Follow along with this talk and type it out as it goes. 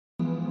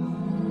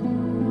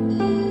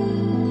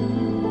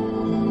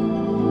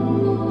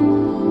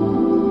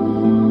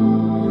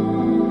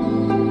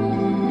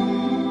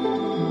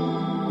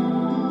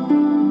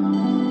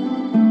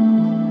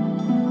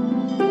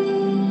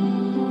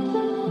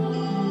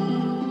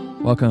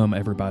Welcome,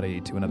 everybody,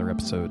 to another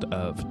episode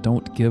of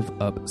Don't Give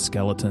Up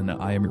Skeleton.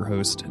 I am your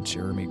host,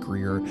 Jeremy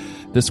Greer.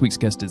 This week's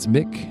guest is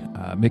Mick.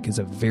 Mick is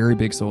a very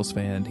big Souls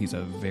fan. He's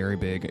a very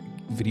big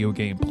video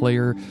game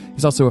player.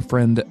 He's also a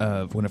friend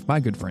of one of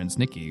my good friends,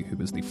 Nikki, who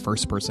was the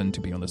first person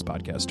to be on this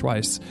podcast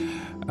twice.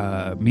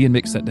 Me and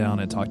Mick sat down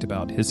and talked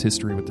about his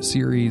history with the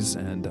series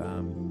and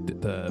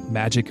the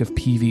magic of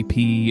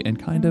PvP and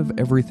kind of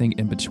everything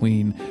in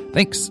between.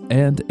 Thanks,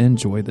 and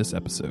enjoy this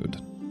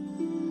episode.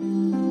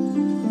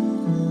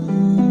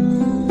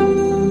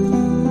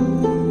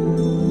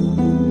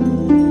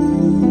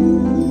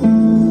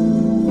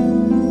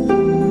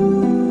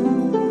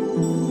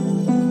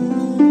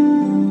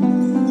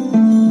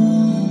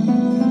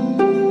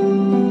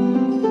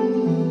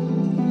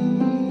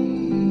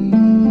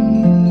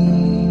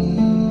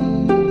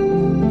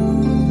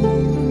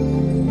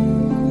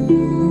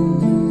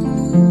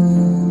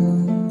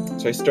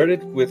 I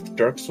started with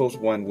Dark Souls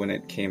 1 when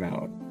it came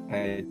out.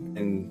 I'd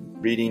been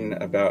reading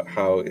about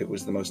how it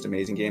was the most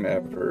amazing game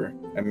ever.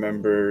 I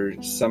remember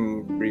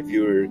some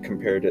reviewer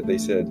compared it. They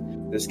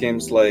said, this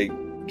game's like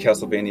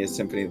Castlevania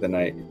Symphony of the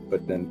Night,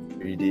 but then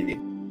 3D.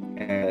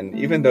 And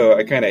even though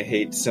I kind of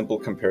hate simple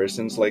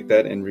comparisons like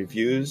that in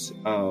reviews,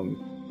 I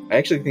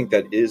actually think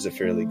that is a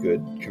fairly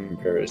good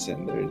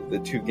comparison. The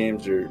two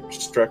games are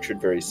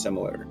structured very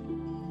similar.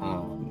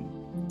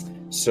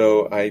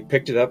 So I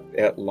picked it up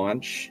at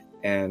launch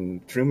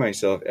and threw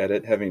myself at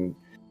it,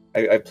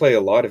 I play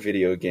a lot of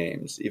video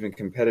games, even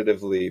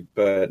competitively,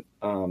 but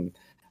I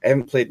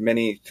haven't played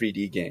many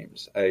 3D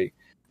games. I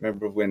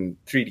remember when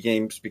 3D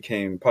games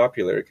became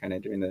popular, kind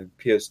of during the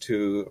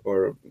PS2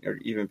 or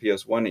even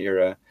PS1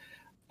 era,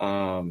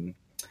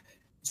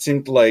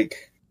 seemed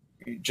like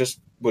you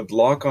just would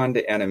lock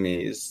onto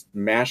enemies,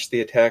 mash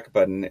the attack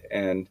button,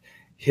 and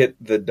hit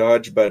the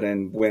dodge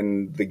button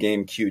when the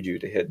game cued you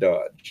to hit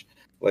dodge.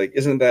 Like,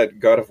 isn't that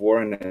God of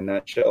War in a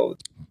nutshell?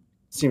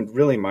 Seemed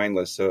really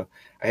mindless, so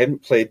I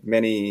hadn't played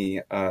many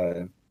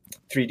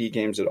 3D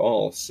games at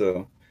all,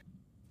 so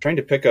trying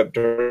to pick up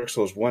Dark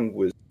Souls 1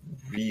 was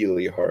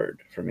really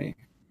hard for me.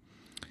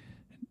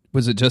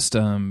 Was it just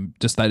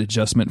that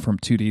adjustment from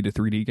 2D to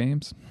 3D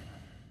games?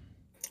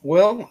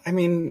 Well, I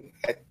mean,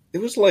 it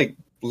was like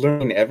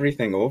learning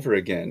everything over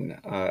again.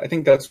 I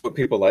think that's what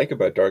people like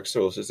about Dark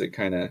Souls, is it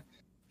kind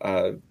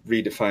of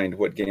redefined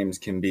what games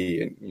can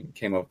be and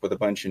came up with a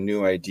bunch of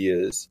new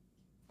ideas.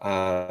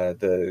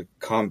 The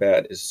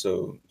combat is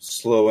so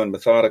slow and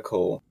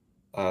methodical.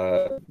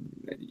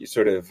 You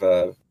sort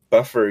of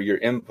buffer your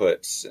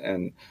inputs,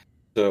 and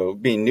so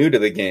being new to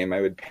the game,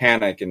 I would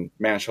panic and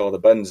mash all the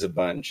buttons a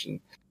bunch.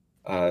 And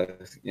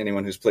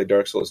anyone who's played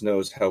Dark Souls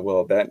knows how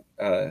well that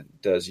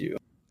does you.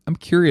 I'm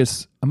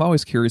curious. I'm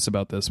always curious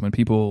about this when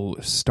people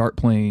start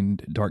playing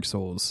Dark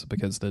Souls,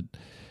 because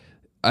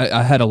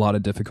I had a lot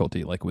of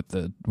difficulty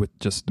with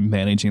just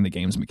managing the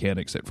game's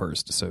mechanics at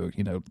first. So,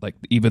 like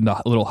even the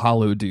little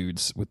hollow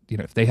dudes with,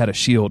 if they had a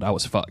shield, I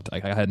was fucked.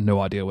 Like I had no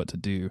idea what to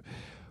do.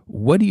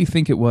 What do you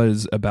think it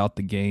was about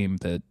the game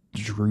that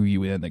drew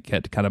you in, that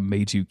kind of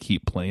made you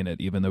keep playing it,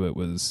 even though it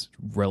was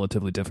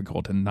relatively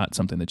difficult and not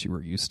something that you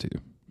were used to?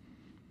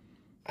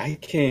 I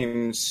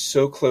came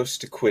so close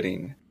to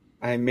quitting.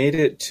 I made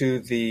it to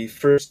the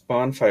first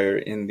bonfire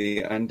in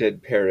the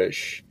Undead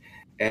Parish,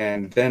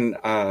 and then,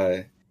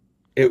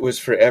 it was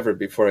forever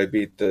before I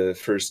beat the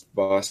first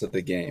boss of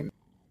the game.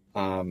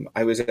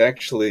 I was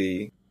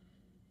actually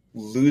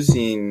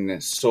losing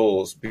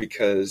souls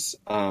because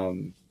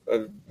I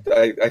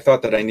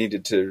thought that I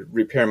needed to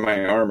repair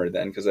my armor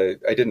then, because I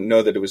didn't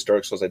know that it was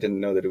Dark Souls. I didn't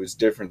know that it was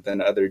different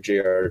than other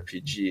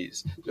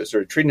JRPGs. So I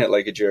started treating it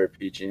like a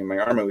JRPG, and my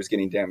armor was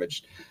getting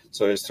damaged.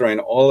 So I was throwing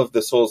all of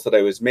the souls that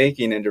I was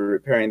making into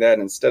repairing that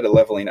instead of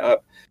leveling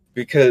up.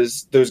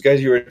 Because those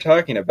guys you were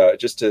talking about,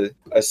 just a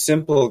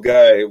simple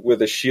guy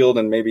with a shield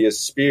and maybe a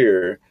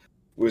spear,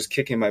 was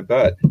kicking my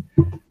butt.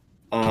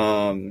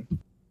 And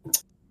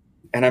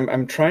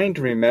I'm trying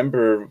to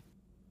remember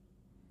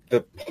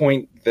the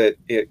point that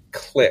it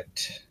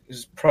clicked. It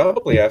was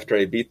probably after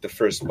I beat the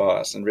first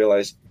boss and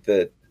realized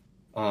that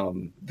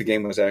the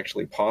game was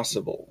actually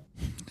possible.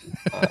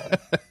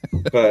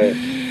 But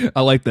I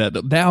like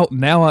that.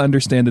 Now I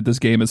understand that this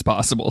game is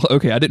possible.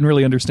 Okay, I didn't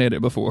really understand it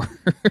before.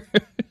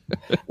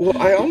 Well,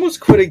 I almost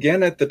quit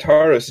again at the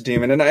Taurus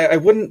Demon, and I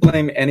wouldn't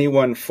blame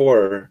anyone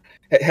for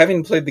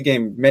having played the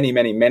game many,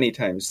 many, many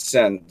times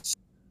since.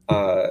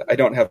 I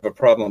don't have a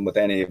problem with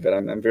any of it.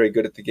 I'm very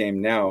good at the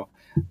game now,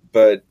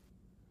 but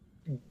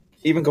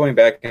even going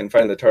back and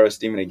finding the Taurus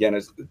Demon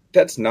again,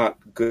 that's not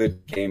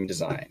good game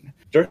design.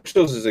 Dark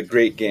Souls is a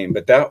great game,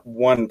 but that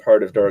one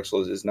part of Dark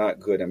Souls is not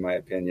good, in my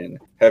opinion.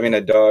 Having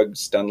a dog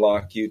stun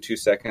lock you 2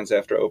 seconds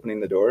after opening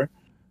the door.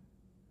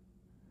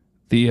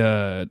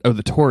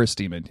 The Taurus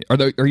Demon. Are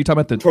you talking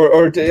about the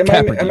Capoeira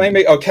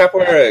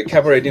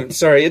Demon?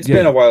 Sorry, it's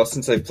been a while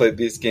since I've played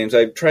these games.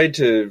 I've tried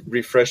to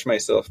refresh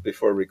myself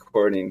before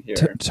recording here.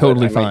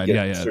 Totally fine.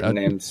 Certain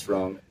names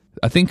wrong.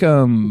 I think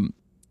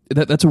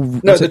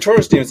the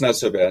Taurus Demon's not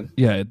so bad.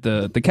 Yeah,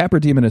 the Capra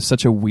Demon is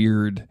such a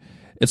weird.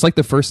 It's like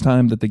the first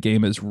time that the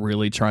game is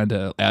really trying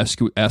to ask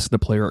the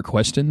player a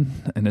question,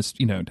 and it's,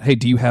 hey,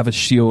 do you have a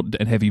shield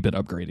and have you been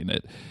upgrading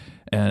it?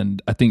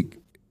 And I think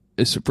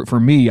for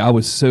me,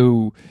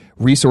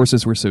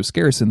 resources were so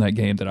scarce in that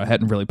game that I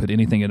hadn't really put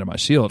anything into my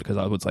shield, because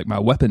I was like, my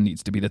weapon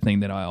needs to be the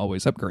thing that I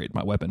always upgrade.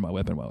 My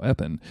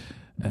weapon,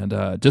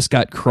 and just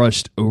got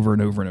crushed over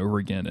and over and over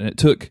again. And it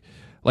took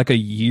like a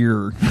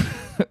year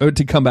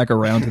to come back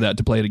around to that,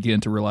 to play it again,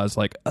 to realize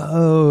like,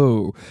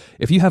 oh,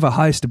 if you have a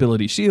high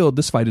stability shield,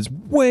 this fight is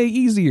way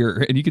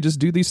easier and you could just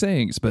do these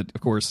things. But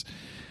of course,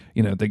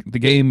 the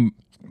game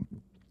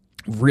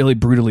really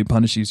brutally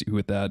punishes you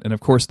with that. And of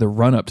course the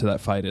run up to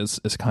that fight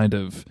is kind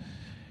of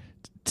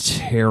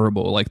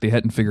terrible. Like, they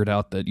hadn't figured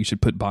out that you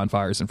should put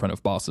bonfires in front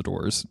of boss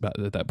doors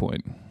at that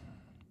point.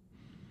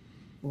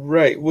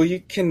 Right. Well, you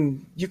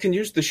can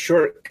use the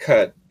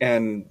shortcut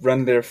and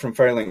run there from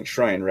Firelink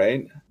Shrine,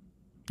 right?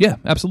 Yeah,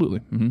 absolutely.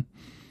 Mm-hmm.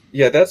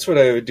 Yeah, that's what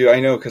I would do. I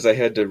know, because I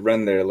had to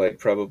run there like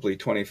probably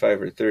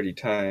 25 or 30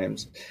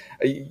 times.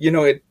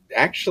 It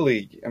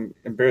actually, I'm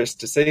embarrassed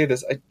to say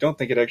this, I don't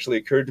think it actually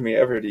occurred to me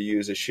ever to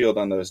use a shield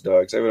on those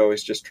dogs. I would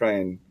always just try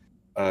and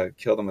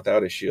kill them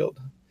without a shield.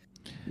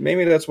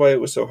 Maybe that's why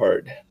it was so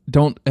hard.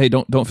 Don't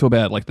feel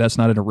bad. Like, that's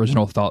not an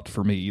original thought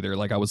for me either.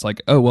 Like, I was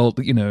like, oh well,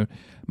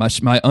 my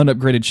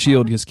unupgraded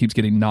shield just keeps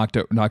getting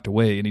knocked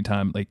away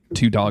anytime like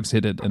two dogs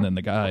hit it, and then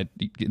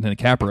the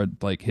Capra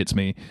like hits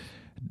me.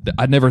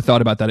 I never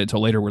thought about that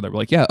until later, where they were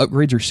like, yeah,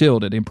 upgrade your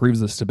shield, it improves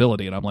the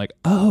stability, and I'm like,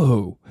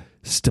 oh,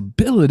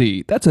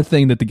 stability. That's a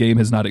thing that the game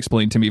has not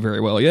explained to me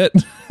very well yet.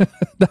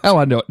 Now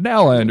I know it.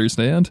 Now I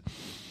understand.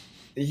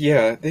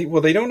 Yeah,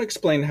 they don't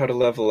explain how to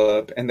level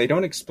up, and they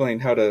don't explain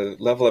how to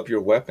level up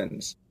your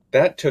weapons.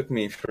 That took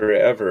me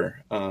forever.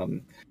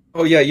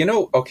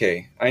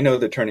 Okay, I know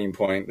the turning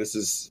point. This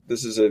is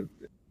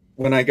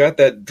when I got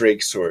that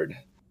Drake sword,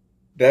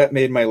 that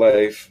made my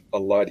life a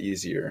lot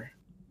easier.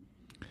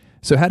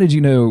 So how did you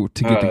know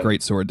to get the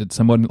great sword? Did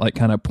someone like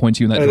kind of point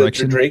you in that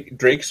direction?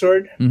 Drake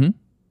sword?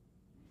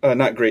 Mm-hmm.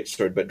 Not great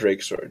sword, but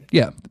Drake sword.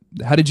 Yeah.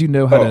 How did you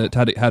know how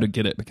to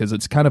get it? Because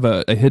it's kind of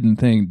a hidden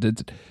thing.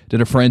 Did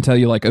a friend tell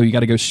you like, oh, you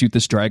got to go shoot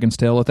this dragon's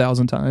tail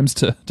 1,000 times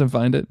to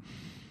find it?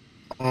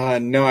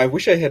 No, I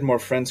wish I had more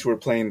friends who were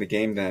playing the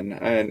game then.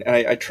 And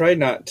I try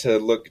not to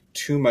look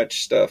too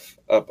much stuff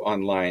up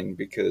online,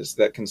 because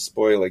that can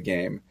spoil a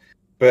game.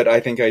 But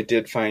I think I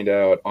did find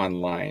out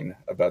online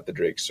about the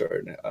Drake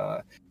sword.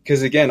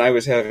 Because again, I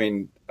was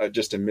having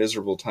just a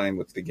miserable time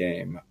with the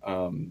game.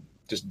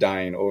 Just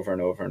dying over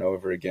and over and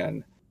over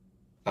again.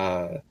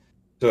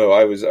 So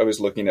I was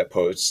looking at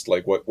posts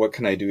like, what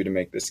can I do to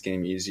make this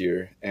game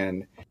easier?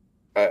 And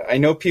I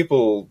know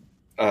people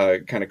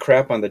kind of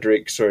crap on the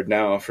Drake sword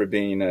now for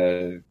being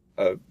a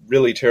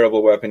really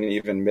terrible weapon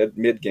even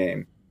mid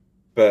game,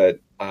 but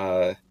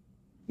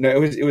no,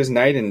 it was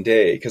night and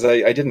day, because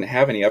I didn't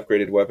have any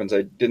upgraded weapons.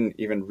 I didn't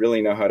even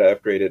really know how to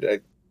upgrade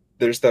it.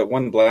 There's that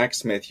one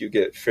blacksmith you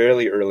get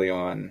fairly early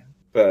on,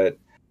 but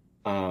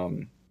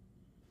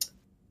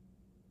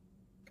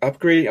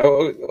upgrade.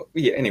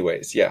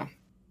 Anyways, yeah.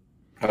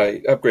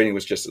 Upgrading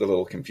was just a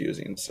little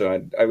confusing.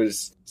 So I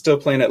was still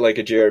playing it like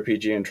a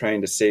JRPG and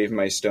trying to save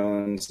my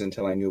stones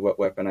until I knew what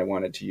weapon I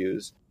wanted to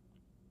use.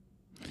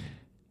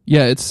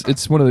 Yeah,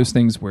 it's one of those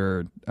things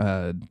where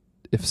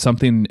if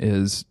something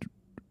is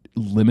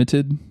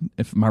limited,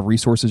 if my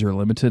resources are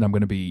limited, I'm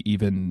going to be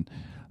even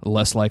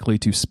less likely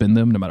to spend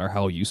them, no matter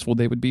how useful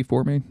they would be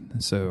for me.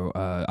 So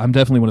I'm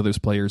definitely one of those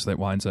players that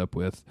winds up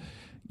with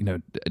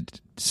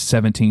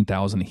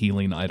 17,000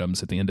 healing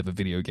items at the end of a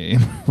video game,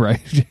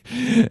 right?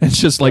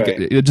 It's just like, right.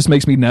 It just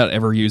makes me not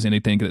ever use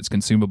anything that's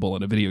consumable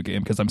in a video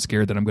game, because I'm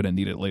scared that I'm going to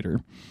need it later.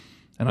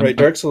 And right,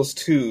 Dark Souls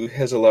 2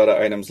 has a lot of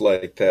items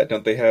like that.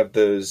 Don't they have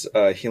those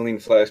healing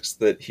flasks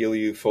that heal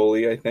you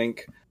fully, I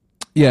think?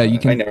 Yeah, you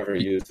can. I never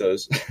use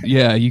those.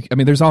 Yeah,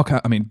 there's all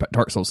kind.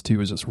 Dark Souls 2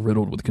 is just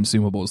riddled with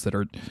consumables that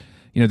are,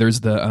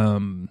 there's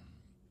the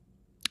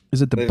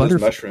is it the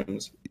butterfly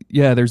mushrooms?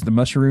 Yeah, there's the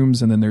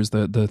mushrooms, and then there's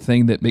the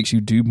thing that makes you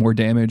do more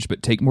damage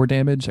but take more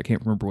damage. I can't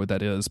remember what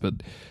that is, but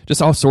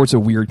just all sorts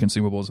of weird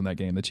consumables in that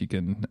game that you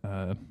can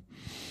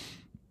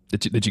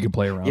that you can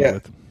play around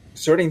with.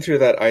 Sorting through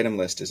that item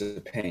list is a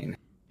pain.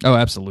 Oh,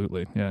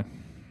 absolutely, yeah.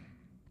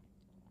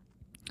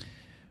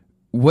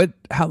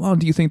 How long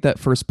do you think that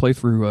first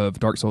playthrough of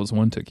Dark Souls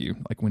 1 took you?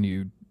 Like, when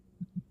you...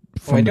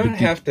 Well, I don't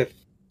have to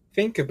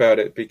think about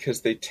it,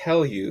 because they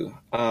tell you.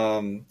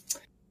 God,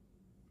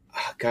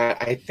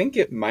 I think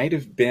it might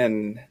have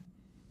been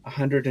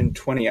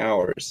 120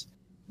 hours.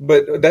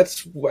 But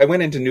I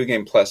went into New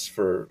Game Plus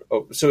so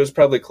it was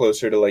probably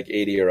closer to like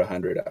 80 or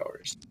 100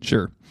 hours.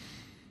 Sure.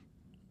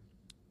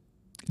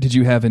 Did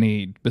you have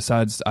any,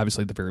 besides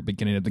obviously the very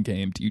beginning of the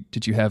game,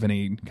 did you have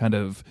any kind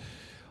of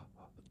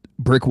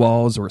brick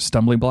walls or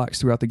stumbling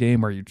blocks throughout the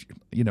game? Or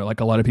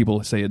like a lot of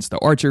people say it's the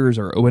archers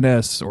or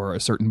ONS or a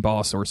certain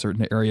boss or a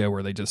certain area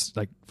where they just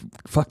like,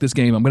 fuck this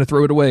game, I'm going to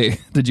throw it away.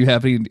 Did you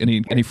have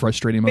any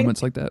frustrating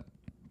moments like that?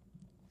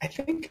 I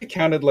think I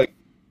counted like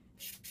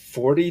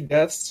 40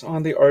 deaths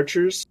on the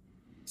archers.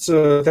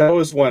 So that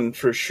was one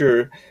for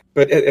sure.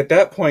 But at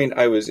that point,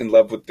 I was in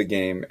love with the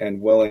game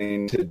and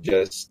willing to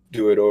just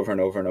do it over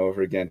and over and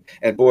over again.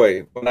 And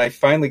boy, when I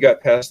finally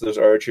got past those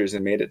archers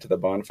and made it to the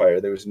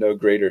bonfire, there was no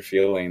greater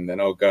feeling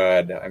than, oh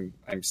God,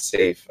 I'm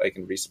safe. I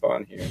can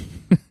respawn here.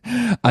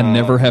 I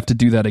never have to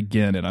do that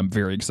again, and I'm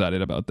very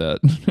excited about that.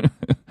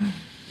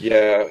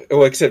 Yeah,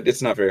 well, except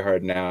it's not very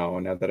hard now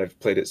that I've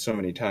played it so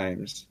many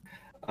times.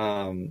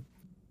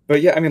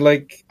 But yeah, I mean,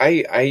 like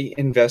I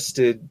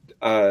invested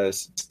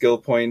skill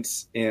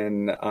points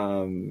in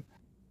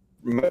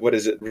what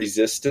is it,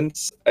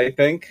 resistance, I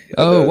think.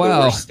 Oh, the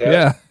wow. worst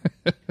step.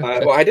 Yeah.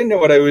 Well, I didn't know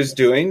what I was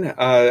doing.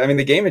 I mean,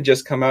 the game had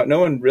just come out. No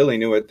one really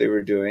knew what they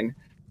were doing.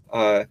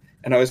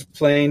 And I was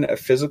playing a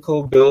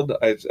physical build.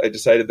 I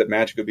decided that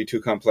magic would be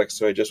too complex,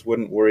 so I just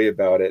wouldn't worry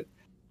about it.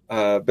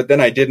 But then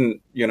I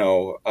didn't,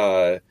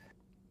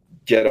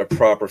 get a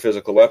proper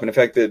physical weapon. In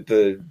fact,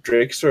 the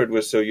Drake sword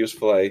was so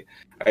useful.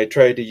 I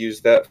tried to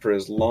use that for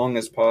as long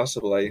as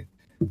possible. I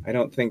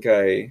don't think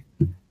I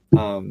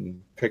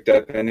picked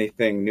up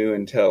anything new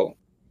until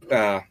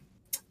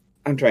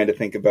I'm trying to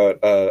think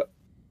about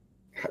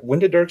when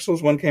did Dark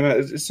Souls 1 came out?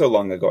 It's so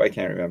long ago, I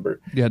can't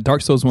remember. Yeah,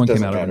 Dark Souls 1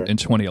 came out matter. in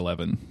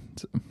 2011.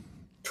 So.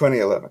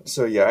 2011.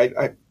 So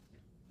yeah,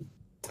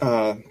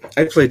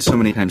 I played so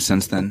many times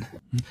since then.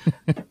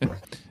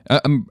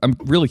 I'm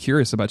really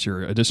curious about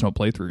your additional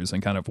playthroughs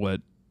and kind of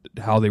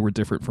how they were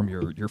different from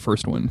your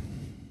first one.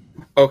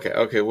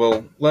 Okay.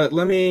 Well,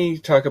 let me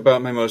talk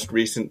about my most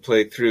recent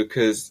playthrough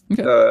because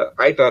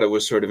I thought it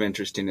was sort of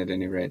interesting at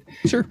any rate.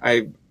 Sure.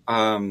 I've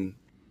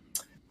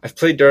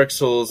played Dark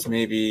Souls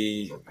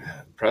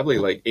probably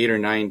like 8 or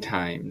 9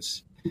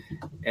 times,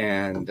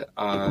 and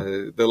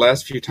the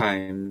last few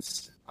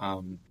times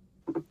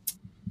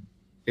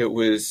it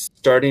was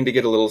starting to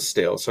get a little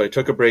stale, so I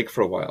took a break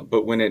for a while.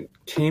 But when it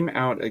came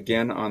out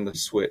again on the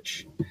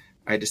Switch,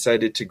 I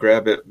decided to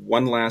grab it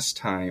one last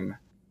time.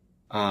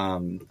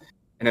 And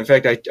in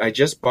fact, I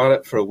just bought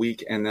it for a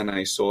week and then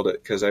I sold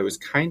it because I was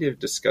kind of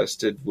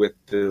disgusted with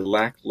the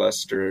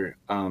lackluster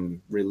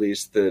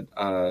release that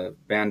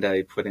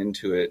Bandai put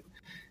into it.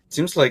 It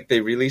seems like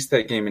they released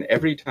that game and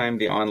every time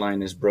the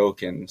online is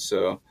broken.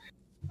 So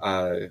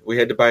we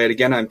had to buy it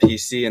again on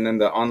PC, and then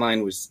the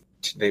online was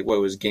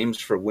games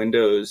for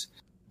Windows.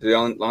 The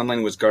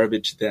online was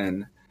garbage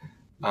then.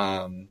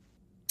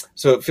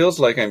 So it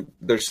feels like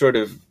they're sort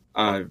of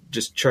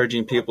just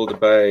charging people to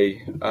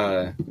buy,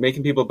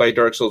 making people buy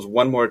Dark Souls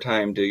one more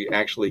time to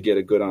actually get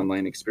a good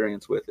online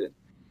experience with it.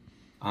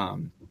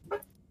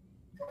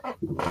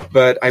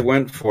 But I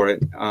went for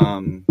it,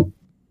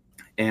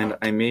 and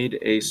I made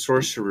a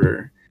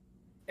sorcerer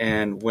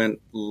and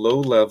went low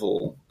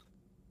level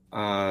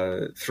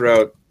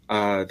throughout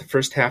the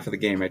first half of the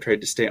game. I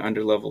tried to stay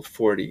under level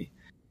 40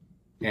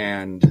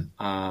 and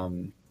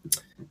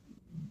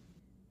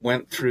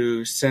went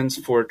through Sen's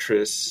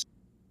Fortress.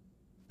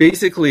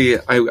 Basically,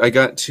 I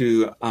got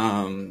to,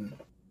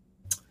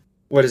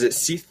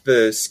 Seath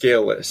the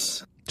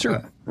Scaleless.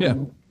 Sure, yeah.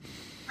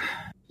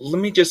 Let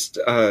me just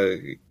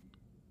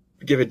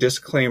give a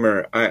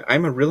disclaimer.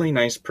 I'm a really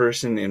nice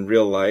person in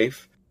real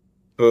life,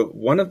 but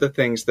one of the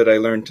things that I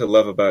learned to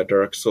love about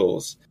Dark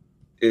Souls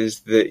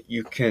is that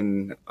you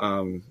can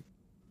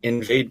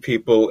invade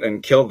people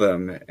and kill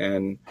them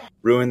and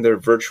ruin their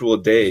virtual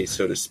day,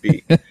 so to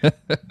speak.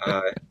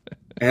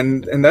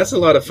 And that's a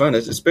lot of fun,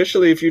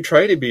 especially if you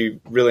try to be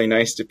really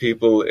nice to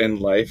people in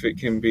life. It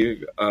can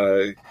be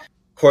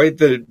quite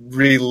the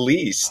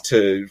release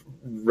to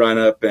run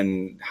up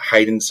and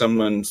hide in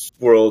someone's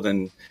world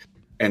and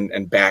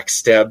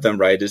backstab them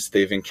right as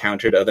they've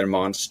encountered other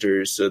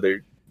monsters, so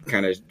they're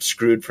kind of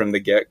screwed from the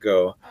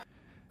get-go.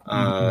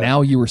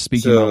 Now you were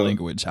speaking my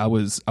language. I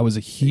was a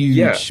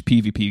huge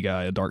PvP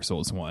guy at Dark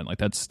Souls 1. Like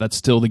that's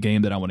still the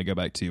game that I want to go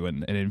back to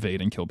and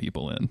invade and kill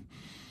people in.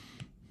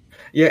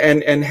 Yeah,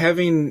 and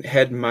having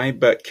had my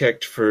butt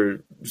kicked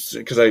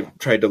because I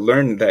tried to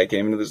learn that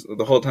game, and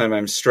the whole time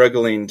I'm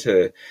struggling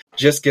to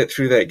just get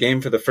through that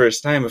game for the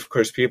first time. Of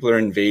course, people are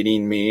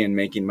invading me and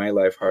making my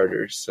life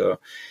harder. So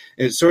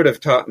it sort of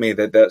taught me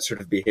that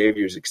sort of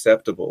behavior is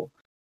acceptable.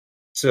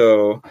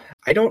 So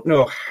I don't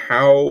know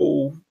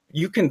how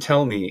you can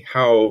tell me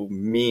how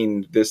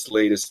mean this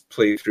latest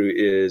playthrough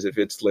is, if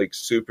it's like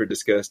super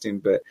disgusting,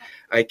 but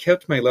I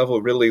kept my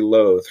level really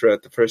low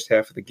throughout the first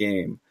half of the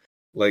game,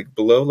 like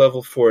below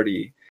level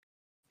 40,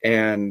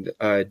 and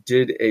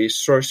did a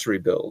sorcery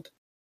build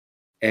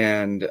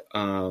and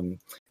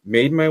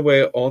made my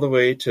way all the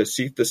way to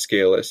Seath the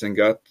Scaleless and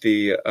got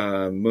the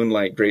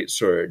Moonlight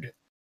Greatsword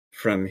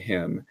from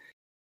him.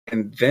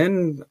 And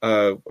then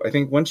I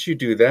think once you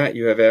do that,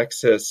 you have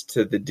access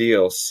to the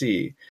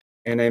DLC.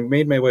 And I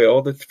made my way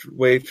all the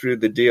way through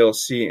the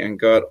DLC and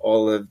got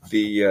all of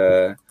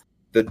the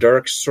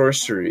dark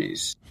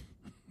sorceries,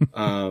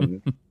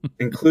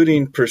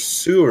 including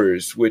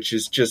Pursuers, which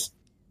is just...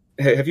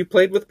 Have you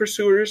played with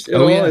Pursuers at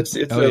all? Yeah. It's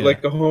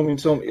like a home.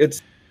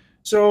 It's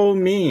so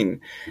mean.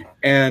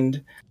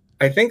 And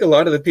I think a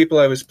lot of the people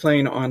I was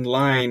playing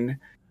online,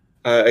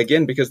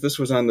 again, because this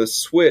was on the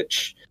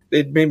Switch,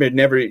 they'd maybe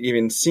never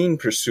even seen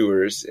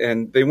pursuers,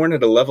 and they weren't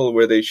at a level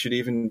where they should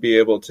even be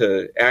able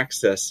to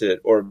access it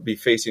or be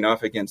facing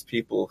off against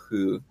people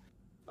who,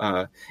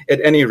 at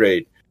any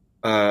rate,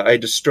 I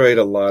destroyed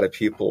a lot of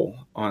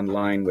people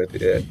online with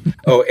it.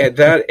 Oh, and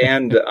that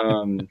and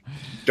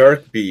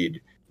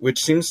Darkbead,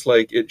 which seems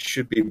like it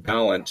should be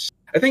balanced.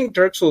 I think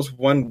Dark Souls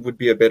 1 would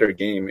be a better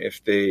game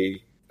if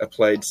they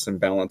applied some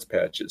balance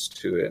patches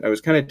to it. I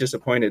was kind of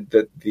disappointed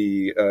that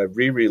the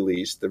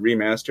re-release, the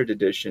remastered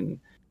edition,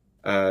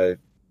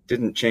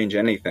 didn't change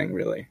anything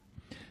really.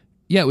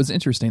 Yeah, it was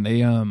interesting.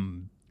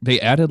 They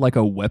added like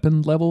a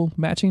weapon level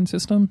matching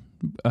system,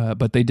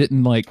 but they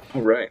didn't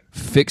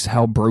fix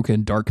how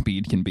broken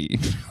Darkbead can be.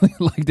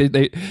 Like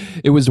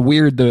it was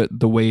weird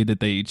the way that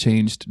they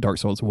changed Dark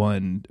Souls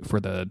 1 for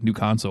the new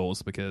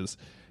consoles, because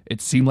it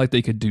seemed like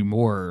they could do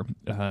more,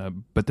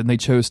 but then they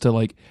chose to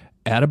like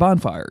add a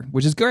bonfire,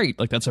 which is great.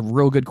 Like that's a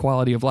real good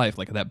quality of life.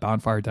 Like that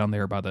bonfire down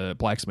there by the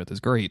blacksmith is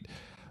great.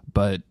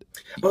 But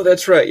oh,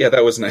 that's right. Yeah,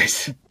 that was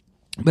nice.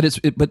 But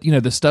but you know,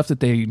 the stuff that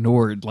they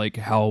ignored, like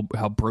how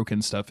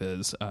broken stuff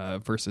is,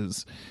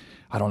 versus,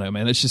 I don't know,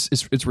 man. It's just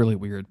it's really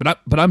weird. But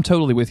I'm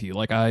totally with you.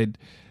 Like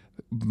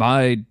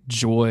my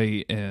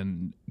joy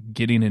in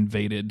getting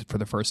invaded for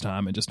the first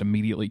time and just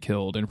immediately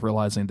killed, and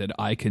realizing that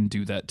I can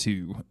do that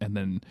too, and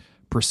then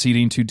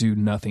proceeding to do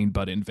nothing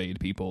but invade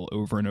people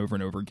over and over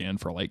and over again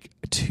for like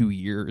 2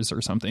 years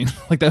or something.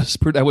 Like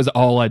that was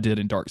all I did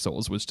in Dark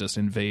Souls, was just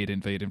invade,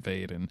 and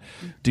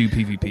do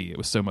PvP. It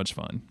was so much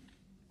fun.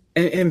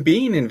 And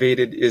being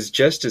invaded is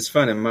just as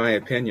fun, in my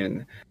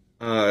opinion.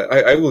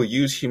 I will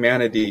use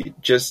humanity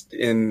just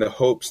in the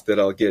hopes that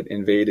I'll get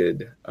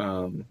invaded.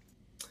 I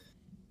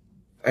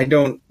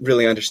don't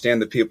really understand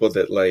the people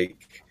that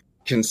like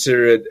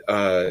consider it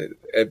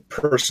a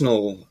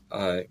personal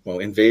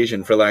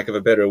invasion, for lack of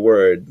a better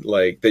word,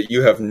 like that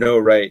you have no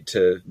right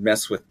to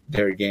mess with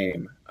their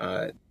game.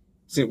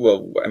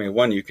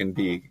 One, you can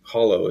be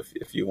hollow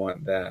if you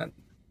want that.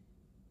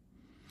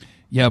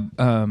 Yeah,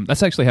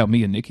 that's actually how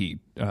me and Nikki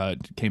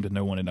came to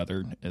know one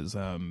another. Is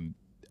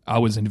I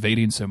was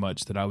invading so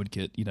much that I would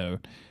get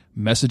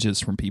messages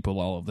from people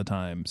all of the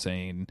time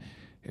saying,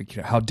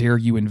 "How dare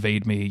you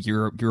invade me?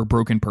 You're a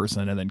broken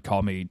person," and then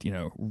call me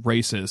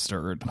racist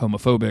or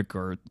homophobic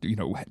or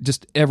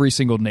just every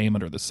single name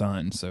under the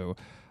sun. So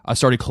I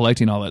started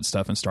collecting all that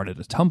stuff and started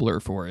a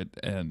Tumblr for it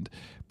and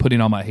putting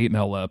all my hate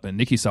mail up. And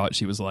Nikki saw it.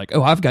 She was like,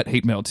 "Oh, I've got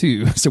hate mail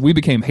too." So we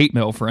became hate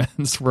mail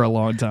friends for a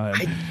long time.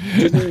 I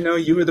didn't know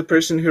you were the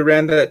person who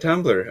ran that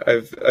Tumblr.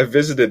 I've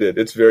visited it.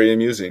 It's very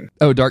amusing.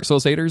 Oh, Dark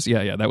Souls haters?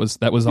 Yeah. That was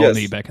all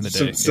me back in the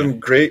day. Some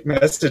great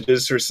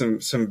messages for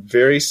some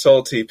very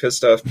salty,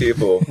 pissed off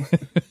people.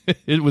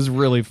 It was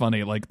really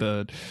funny. Like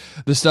the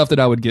stuff that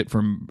I would get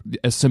from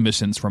as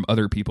submissions from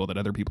other people that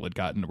other people had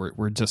gotten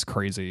were just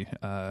crazy.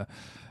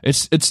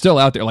 It's still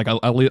out there. Like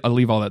I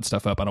leave all that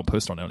stuff up. I don't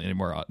post on it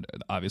anymore.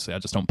 Obviously, I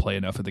just don't play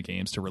enough of the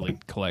games to really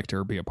collect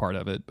or be a part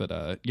of it.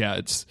 But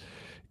it's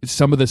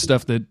some of the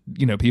stuff that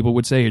people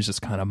would say is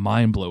just kind of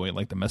mind blowing.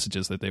 Like the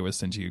messages that they would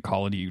send you,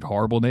 calling you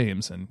horrible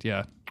names, and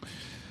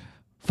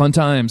fun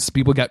times.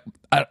 People got.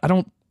 I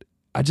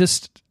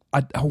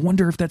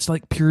wonder if that's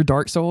like pure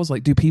Dark Souls.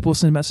 Like, do people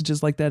send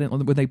messages like that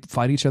when they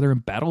fight each other in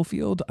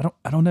Battlefield?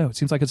 I don't know. It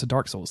seems like it's a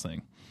Dark Souls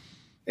thing.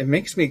 It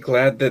makes me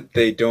glad that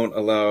they don't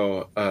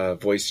allow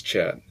voice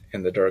chat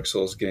in the Dark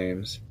Souls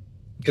games.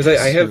 Because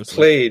I have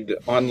played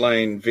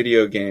online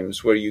video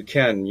games where you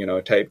can,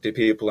 type to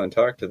people and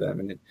talk to them.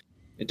 And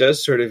it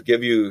does sort of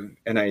give you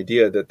an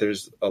idea that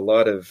there's a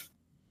lot of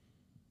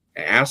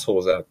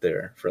assholes out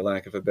there, for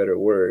lack of a better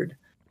word.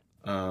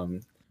 So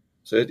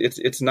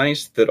it's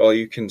nice that all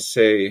you can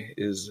say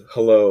is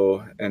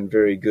hello and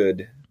very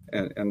good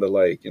and the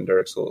like in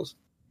Dark Souls.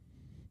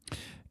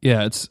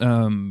 Yeah, it's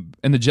and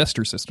the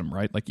gesture system,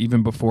 right? Like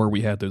even before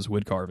we had those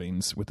wood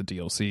carvings with the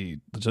DLC,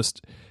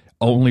 just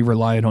only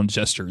relying on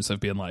gestures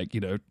of being like,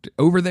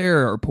 over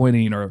there, or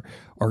pointing, or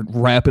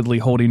rapidly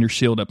holding your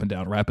shield up and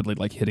down, rapidly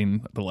like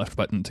hitting the left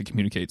button to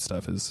communicate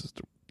stuff is,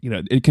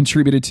 it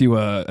contributed to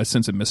a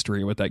sense of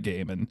mystery with that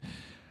game. And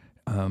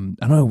I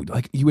don't know,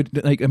 like you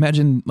would like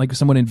imagine like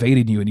someone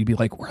invading you and you'd be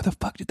like, where the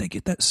fuck did they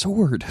get that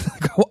sword?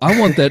 Like, oh, I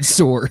want that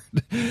sword.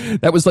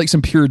 That was like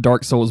some pure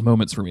Dark Souls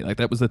moments for me. Like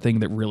that was the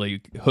thing that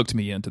really hooked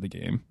me into the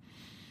game.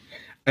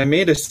 I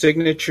made a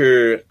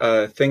signature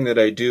thing that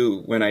I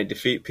do when I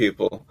defeat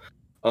people.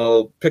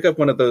 I'll pick up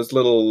one of those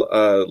little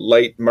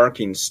light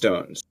marking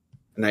stones,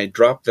 and I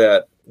drop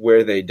that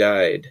where they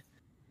died,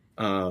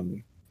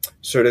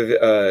 sort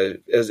of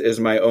as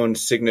my own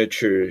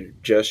signature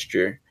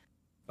gesture.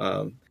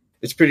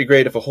 It's pretty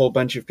great if a whole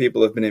bunch of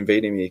people have been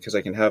invading me, because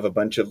I can have a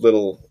bunch of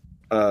little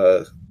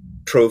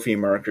trophy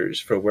markers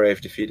for where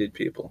I've defeated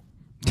people.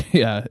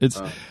 Yeah,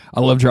 I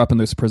love dropping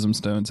those prism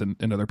stones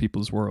in other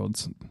people's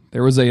worlds.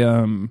 There was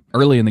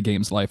early in the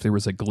game's life, there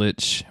was a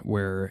glitch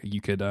where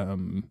you could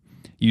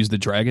use the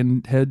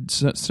dragon head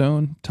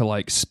stone to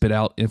like spit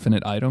out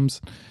infinite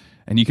items,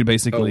 and you could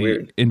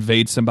basically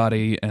invade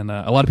somebody. And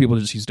a lot of people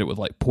just used it with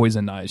like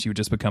poison knives. You would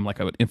just become like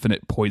an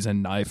infinite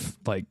poison knife,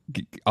 like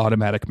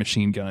automatic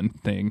machine gun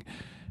thing.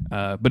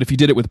 But if you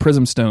did it with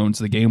Prism Stones,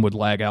 the game would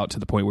lag out to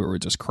the point where it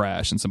would just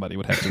crash and somebody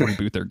would have to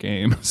reboot their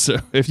game. So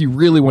if you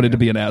really wanted to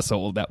be an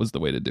asshole, that was the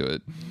way to do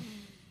it.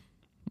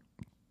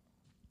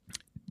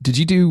 Did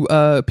you do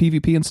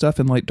PvP and stuff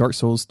in like Dark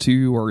Souls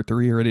 2 or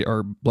 3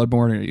 or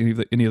Bloodborne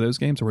or any of those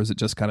games, or was it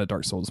just kind of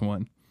Dark Souls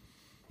 1?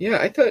 Yeah,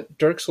 I thought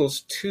Dark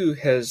Souls 2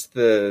 has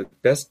the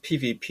best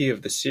PvP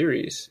of the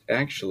series,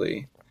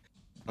 actually.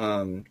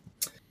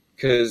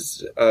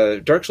 Because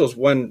Dark Souls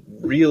 1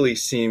 really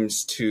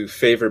seems to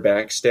favor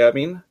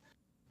backstabbing,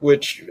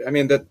 which, I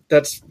mean, that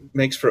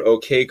makes for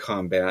okay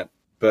combat,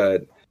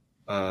 but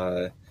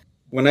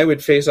when I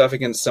would face off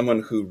against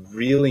someone who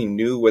really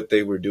knew what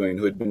they were doing,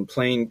 who had been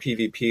playing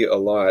PvP a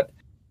lot,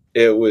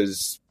 it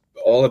was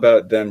all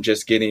about them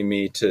just getting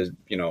me to,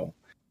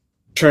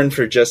 turn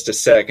for just a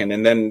second,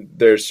 and then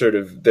their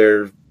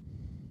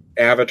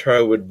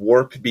avatar would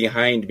warp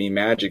behind me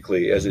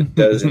magically, as it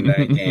does in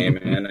that game,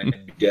 and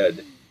I'd be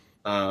dead.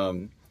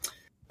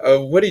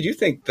 What did you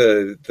think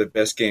the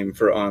best game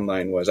for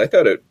online was? I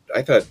thought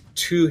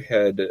 2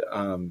 had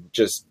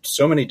just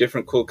so many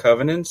different cool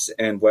covenants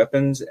and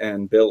weapons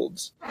and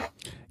builds.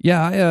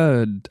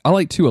 Yeah, I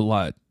like 2 a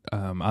lot.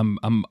 I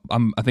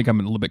think I'm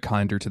a little bit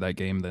kinder to that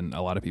game than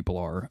a lot of people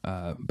are.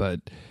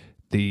 But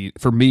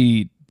for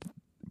me,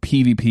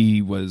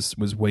 PvP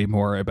was way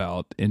more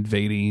about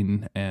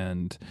invading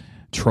and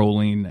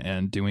trolling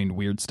and doing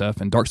weird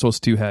stuff, and Dark Souls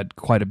 2 had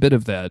quite a bit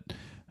of that.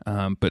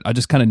 But I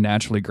just kind of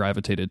naturally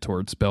gravitated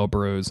towards Bell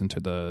Bros and to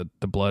the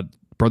Blood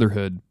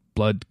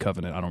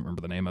Covenant. I don't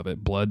remember the name of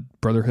it.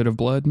 Brotherhood of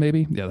Blood,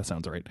 maybe? Yeah, that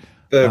sounds right.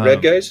 The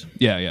red guys?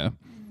 Yeah.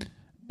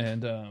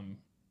 And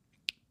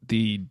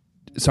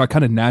so I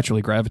kind of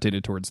naturally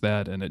gravitated towards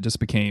that, and it just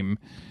became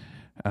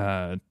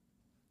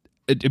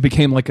it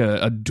became like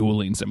a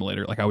dueling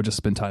simulator. Like I would just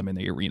spend time in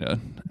the arena,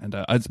 and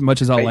as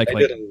much as I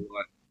did a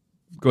lot.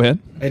 Go ahead.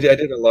 I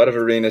did a lot of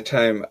arena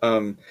time.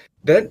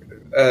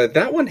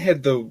 That one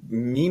had the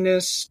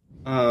meanest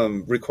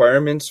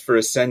requirements for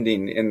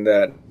ascending in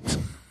that.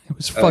 It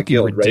was fucking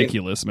guild,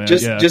 ridiculous, right?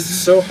 Man.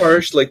 Just so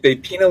harsh. Like they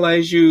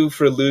penalize you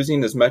for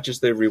losing as much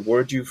as they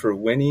reward you for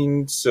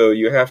winning. So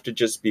you have to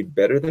just be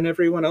better than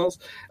everyone else.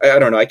 I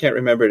don't know. I can't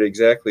remember it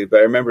exactly,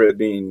 but I remember it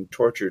being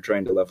torture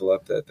trying to level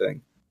up that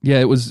thing. Yeah,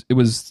 it was.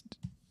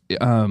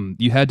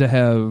 You had to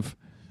have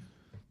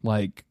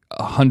like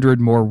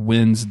 100 more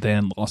wins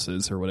than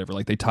losses or whatever.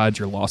 Like they tied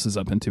your losses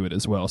up into it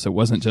as well. So it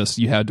wasn't just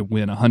you had to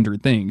win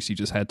 100 things. You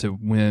just had to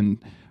win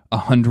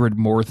 100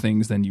 more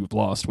things than you've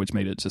lost, which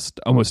made it just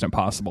almost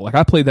impossible. Like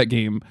I played that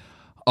game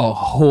a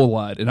whole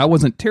lot, and I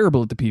wasn't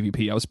terrible at the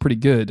PvP. I was pretty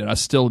good, and I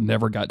still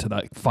never got to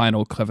that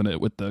final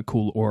covenant with the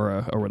cool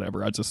aura or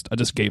whatever. I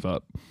just gave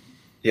up.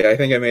 Yeah, I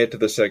think I made it to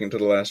the second to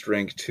the last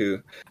rank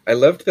too. I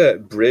loved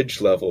that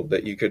bridge level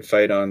that you could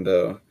fight on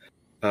though.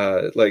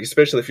 Like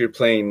especially if you're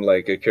playing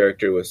like a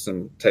character with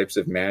some types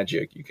of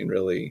magic, you can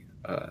really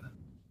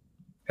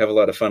have a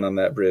lot of fun on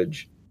that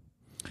bridge.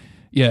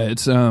 Yeah,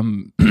 it's or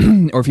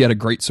if you had a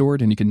great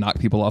sword and you can knock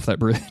people off that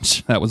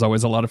bridge, that was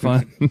always a lot of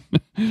fun.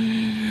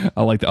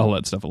 I like all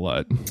that stuff a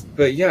lot.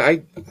 But yeah,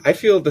 I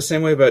feel the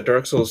same way about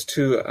Dark Souls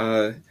 2.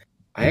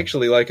 I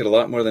actually like it a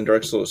lot more than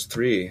Dark Souls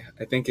 3.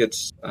 I think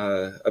it's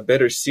a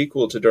better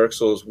sequel to Dark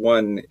Souls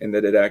 1 in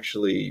that it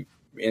actually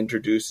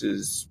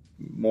introduces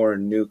more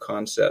new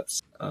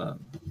concepts.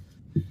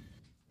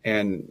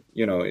 And,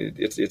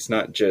 it's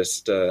not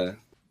just... I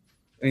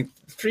mean,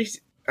 3...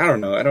 I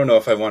don't know. I don't know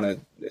if I want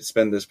to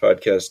spend this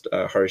podcast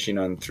harshing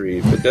on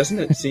 3, but doesn't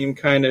it seem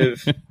kind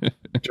of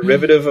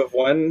derivative of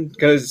 1?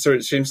 Because it sort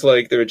of seems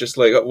like they were just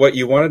like, oh, what,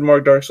 you wanted more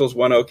Dark Souls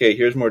 1? Okay,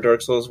 here's more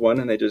Dark Souls 1,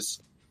 and they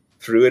just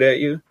threw it at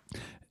you?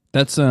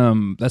 That's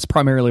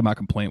primarily my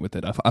complaint with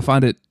it. I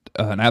find it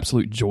an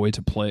absolute joy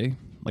to play.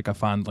 Like I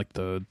find like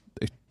the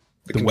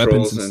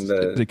weapons and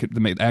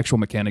the actual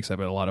mechanics of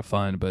it a lot of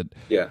fun, but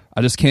yeah,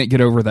 I just can't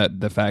get over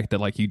the fact that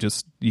like you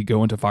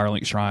go into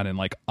Firelink Shrine and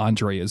like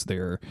Andre is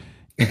there.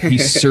 And he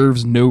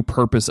serves no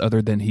purpose other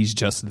than he's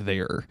just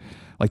there.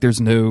 Like there's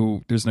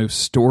no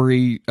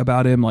story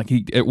about him. Like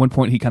at one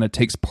point he kind of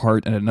takes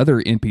part in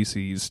another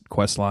NPC's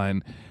quest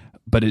line,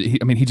 but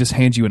he just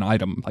hands you an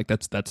item. Like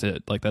that's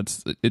it. Like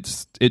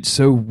it's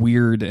so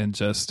weird and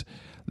just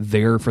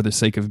there for the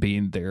sake of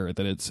being there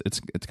that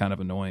it's kind of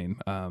annoying.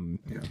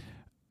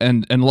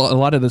 And a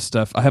lot of this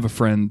stuff, I have a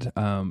friend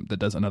that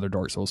does another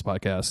Dark Souls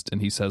podcast,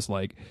 and he says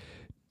like,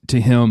 to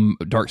him,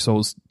 Dark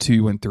Souls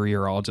 2 and 3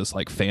 are all just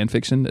like fan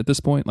fiction at this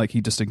point. Like he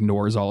just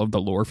ignores all of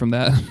the lore from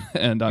that.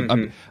 And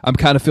I'm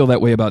kind of feel that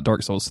way about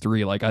Dark Souls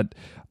 3. Like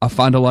I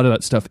find a lot of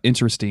that stuff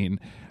interesting,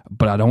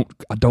 but I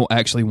don't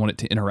actually want it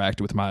to interact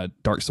with my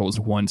Dark Souls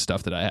 1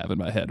 stuff that I have in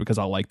my head because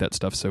I like that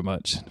stuff so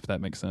much, if that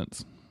makes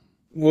sense.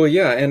 Well,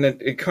 yeah, and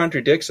it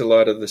contradicts a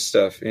lot of the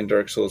stuff in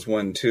Dark Souls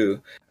 1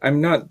 too.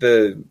 I'm not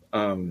the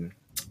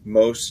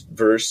most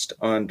versed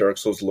on Dark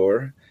Souls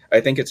lore. I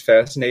think it's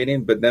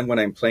fascinating, but then when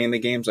I'm playing the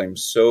games, I'm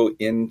so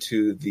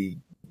into the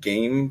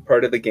game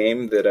part of the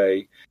game that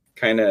I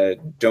kind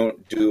of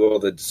don't do all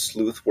the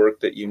sleuth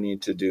work that you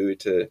need to do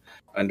to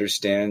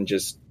understand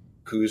just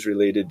who's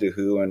related to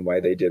who and why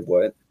they did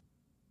what.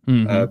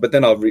 Mm-hmm. But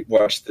then I'll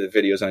watch the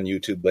videos on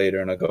YouTube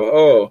later, and I'll go,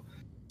 oh,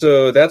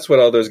 so that's what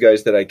all those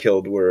guys that I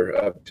killed were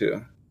up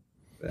to.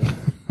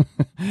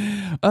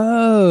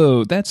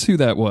 Oh, that's who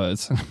that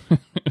was.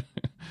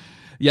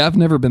 Yeah, I've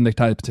never been the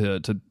type to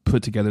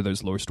put together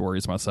those lore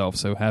stories myself,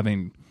 so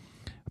having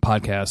a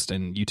podcast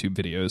and YouTube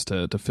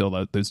videos to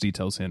fill those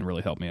details in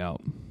really helped me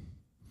out.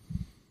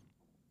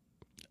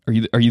 Are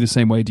you the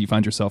same way? Do you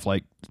find yourself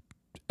like,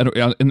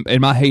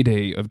 in my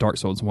heyday of Dark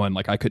Souls 1,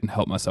 like I couldn't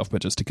help myself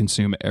but just to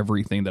consume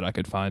everything that I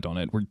could find on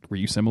it? Were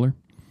you similar?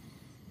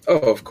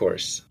 Oh, of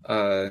course.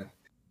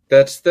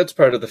 That's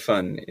part of the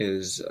fun,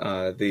 is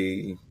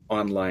the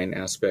online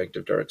aspect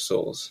of Dark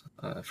Souls,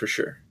 for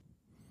sure.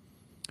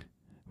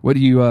 What do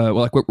you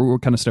what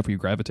kind of stuff are you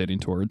gravitating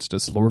towards?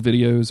 Just lore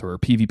videos or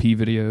PvP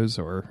videos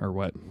or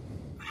what?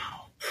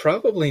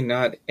 Probably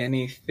not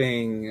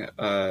anything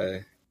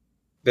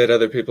that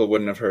other people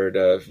wouldn't have heard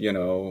of. You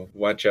know,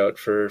 watch out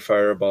for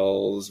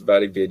fireballs,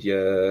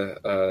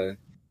 Vadividya.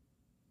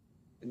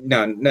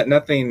 No,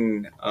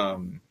 nothing.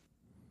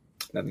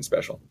 Nothing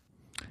special.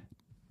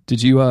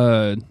 Did you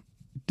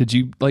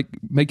like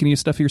make any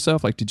stuff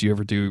yourself? Like, did you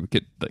ever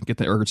get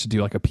the urge to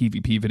do like a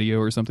PvP video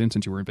or something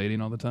since you were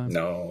invading all the time?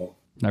 No,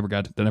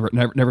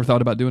 never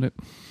thought about doing it.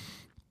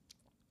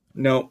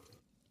 No.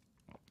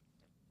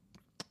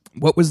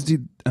 What was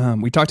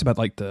we talked about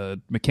like the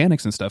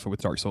mechanics and stuff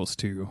with Dark Souls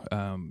 2.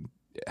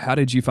 How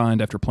did you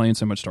find after playing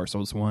so much Dark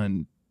Souls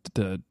 1,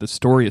 the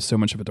story is so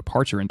much of a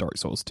departure in Dark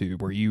Souls 2?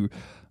 Were you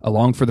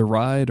along for the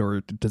ride,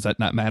 or does that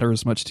not matter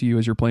as much to you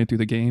as you're playing through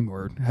the game,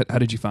 or how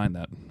did you find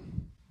that?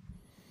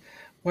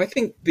 Well, I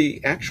think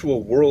the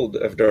actual world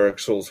of Dark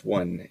Souls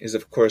 1 is,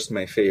 of course,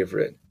 my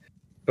favorite.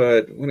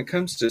 But when it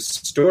comes to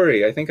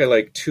story, I think I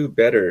like 2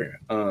 better.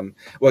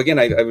 Well, again,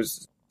 I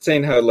was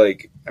saying how,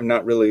 like, I'm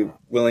not really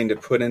willing to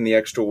put in the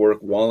extra work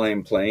while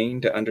I'm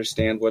playing to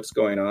understand what's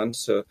going on.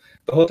 So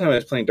the whole time I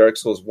was playing Dark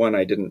Souls 1,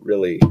 I didn't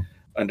really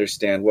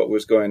understand what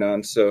was going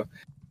on. So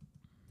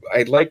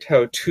I liked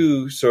how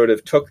 2 sort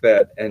of took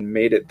that and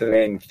made it the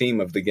main theme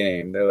of the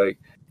game. They're like,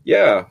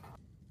 yeah,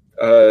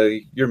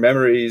 your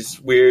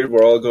memory's weird.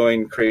 We're all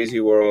going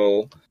crazy. We're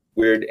all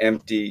weird,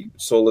 empty,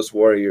 soulless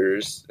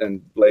warriors,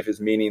 and life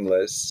is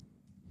meaningless.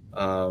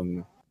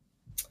 So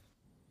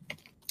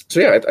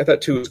yeah, I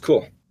thought 2 was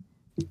cool.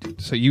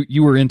 So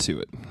you were into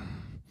it.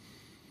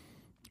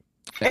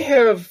 I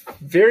have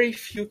very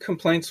few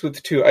complaints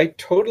with 2. I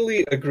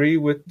totally agree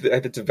with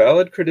it's a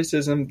valid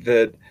criticism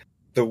that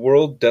the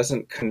world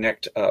doesn't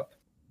connect up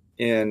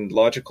in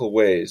logical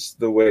ways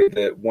the way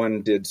that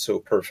 1 did so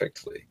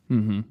perfectly.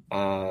 Mm-hmm.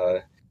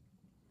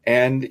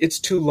 And it's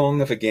too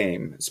long of a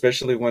game,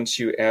 especially once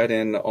you add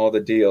in all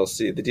the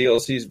DLC. The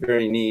DLC is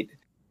very neat,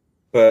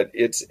 but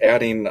it's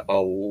adding a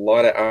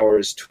lot of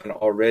hours to an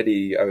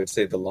already, I would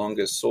say, the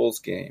longest Souls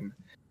game.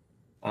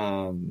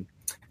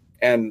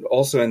 And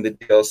also in the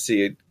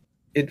DLC,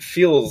 it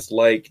feels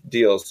like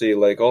DLC.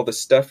 Like all the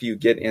stuff you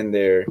get in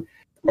there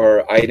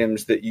are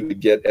items that you would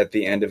get at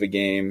the end of a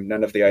game.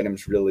 None of the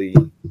items really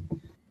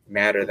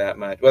matter that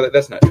much. Well,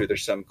 that's not true.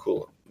 There's some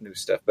cool new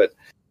stuff, but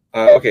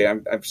okay,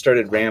 I've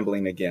started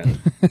rambling again.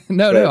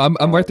 No,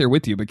 I'm right there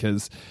with you,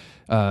 because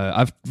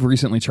I've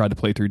recently tried to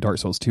play through Dark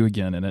Souls 2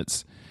 again, and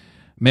it's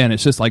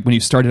just like when you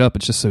start it up,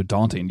 it's just so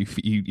daunting.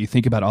 You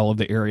think about all of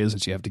the areas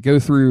that you have to go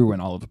through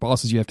and all of the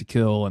bosses you have to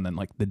kill, and then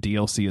like the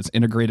DLC is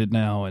integrated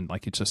now, and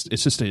like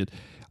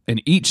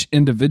and each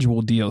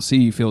individual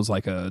DLC feels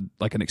like an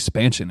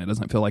expansion. It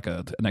doesn't feel like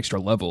an extra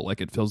level.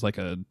 Like it feels like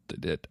a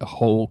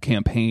whole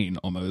campaign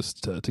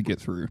almost to get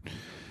through.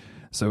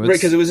 So right,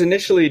 because it was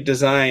initially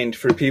designed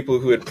for people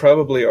who had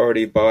probably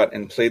already bought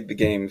and played the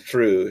game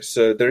through,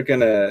 so they're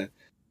gonna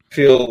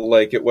feel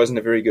like it wasn't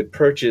a very good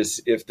purchase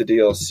if the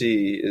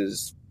DLC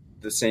is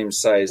the same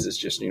size as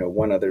just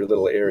one other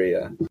little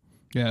area.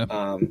 Yeah.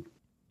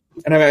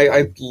 And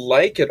I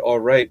like it all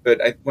right, but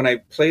when I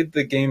played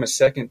the game a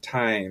second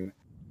time,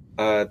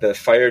 the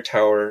fire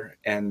tower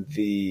and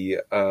the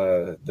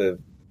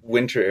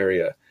winter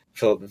area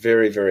felt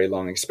very, very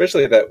long,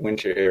 especially that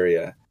winter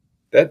area.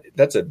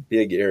 That's a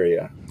big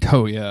area.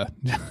 Oh yeah.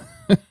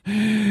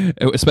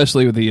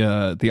 Especially with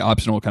the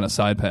optional kind of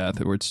side path,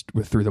 which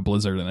through the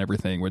blizzard and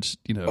everything, which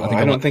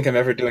I don't think I'm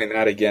ever doing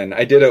that again.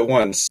 I did it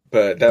once,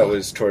 but that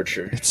was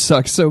torture. It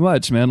sucks so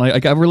much, man.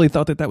 Like I really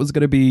thought that was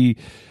going to be.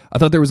 I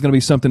thought there was going to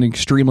be something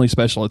extremely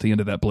special at the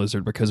end of that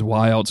blizzard, because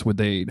why else would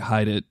they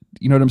hide it?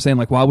 You know what I'm saying?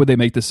 Like, why would they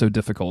make this so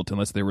difficult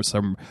unless there was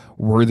some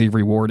worthy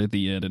reward at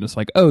the end? And it's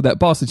like, oh, that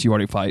boss that you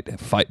already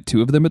fight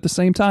 2 of them at the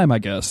same time, I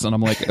guess. And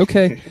I'm like,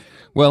 okay.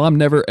 Well, I'm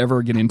never,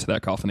 ever getting into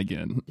that coffin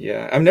again.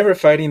 Yeah, I'm never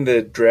fighting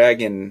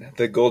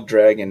the gold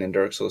dragon in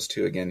Dark Souls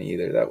 2 again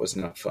either. That was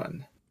not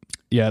fun.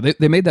 Yeah,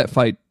 they made that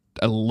fight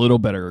a little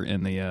better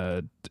in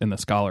the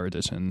Scholar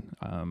edition,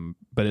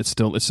 but it's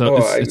still.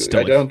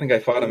 I don't think I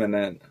fought him in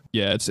that.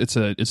 Yeah,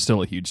 it's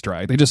still a huge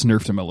drag. They just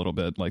nerfed him a little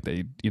bit, like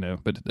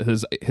but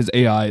his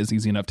AI is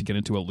easy enough to get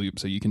into a loop,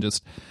 so you can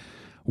just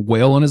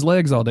wail on his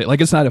legs all day.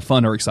 Like, it's not a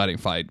fun or exciting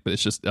fight, but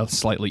it's just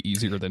slightly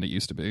easier than it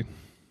used to be.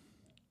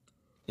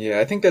 Yeah,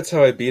 I think that's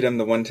how I beat him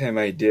the one time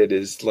I did,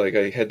 is like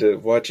I had to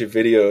watch a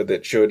video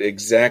that showed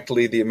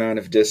exactly the amount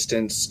of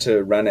distance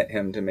to run at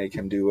him to make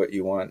him do what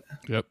you want.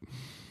 Yep.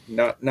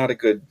 Not a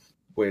good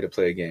way to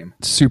play a game.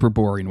 Super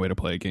boring way to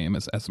play a game,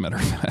 as a matter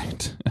of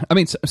fact. I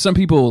mean, some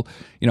people,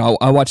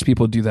 I watch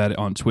people do that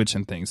on Twitch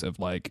and things of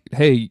like,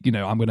 hey,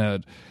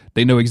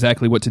 they know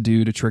exactly what to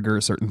do to trigger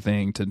a certain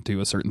thing, to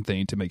do a certain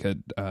thing, to make it,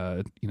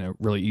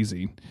 really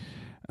easy.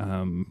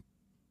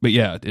 But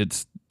yeah,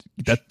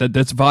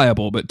 that's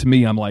viable. But to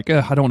me, I'm like,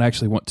 I don't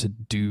actually want to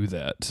do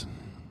that.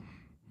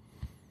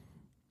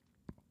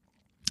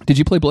 Did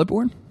you play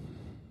Bloodborne?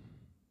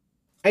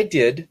 I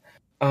did,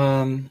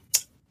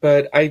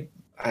 but I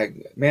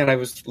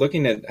was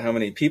looking at how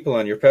many people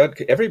on your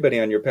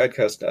everybody on your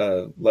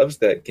podcast loves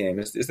that game.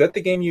 Is that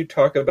the game you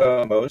talk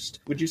about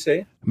most, would you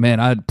say? Man,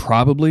 I'd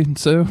probably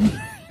so.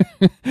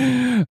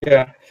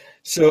 Yeah.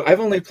 So I've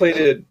only played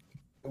it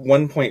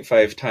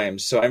 1.5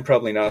 times, so I'm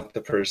probably not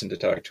the person to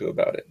talk to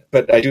about it.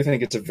 But I do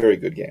think it's a very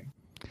good game.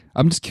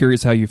 I'm just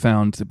curious how you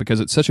found, because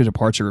it's such a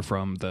departure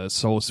from the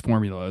Souls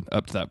formula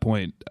up to that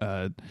point.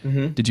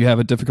 Did you have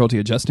a difficulty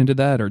adjusting to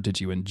that, or did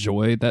you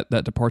enjoy that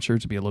departure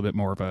to be a little bit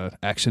more of a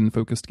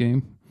action-focused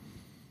game?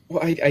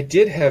 Well, I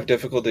did have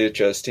difficulty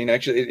adjusting.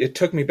 Actually, it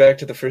took me back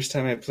to the first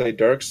time I played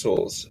Dark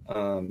Souls,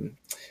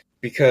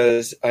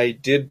 because I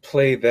did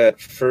play that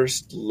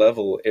first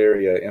level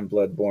area in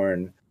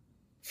Bloodborne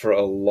for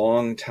a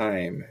long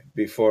time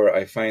before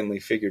I finally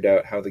figured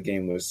out how the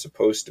game was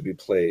supposed to be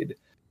played.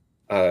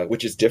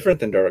 Which is different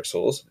than Dark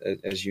Souls,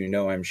 as you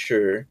know, I'm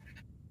sure.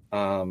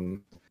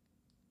 And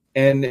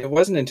it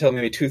wasn't until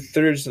maybe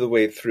 2/3 of the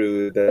way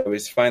through that I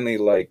was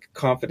finally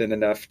confident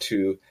enough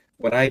to,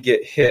 when I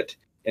get hit,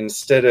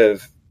 instead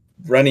of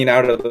running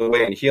out of the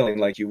way and healing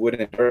like you would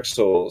in Dark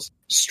Souls,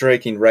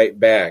 striking right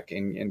back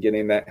and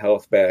getting that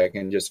health back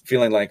and just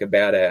feeling like a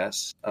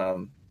badass.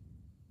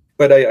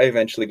 But I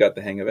eventually got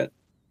the hang of it.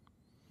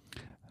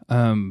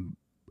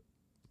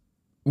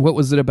 What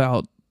was it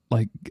about?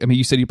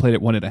 You said you played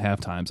it 1.5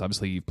 times.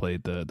 Obviously, you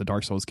played the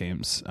Dark Souls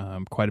games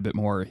quite a bit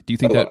more. Do you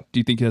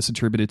think that's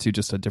attributed to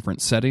just a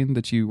different setting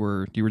that you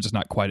were just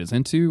not quite as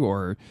into,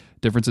 or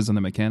differences in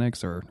the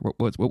mechanics, or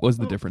what was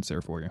the difference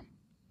there for you?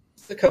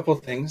 It's a couple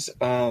things.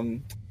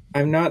 I'm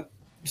not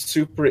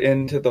super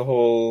into the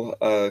whole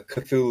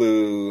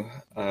Cthulhu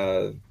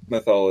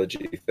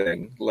mythology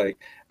thing.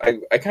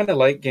 I kind of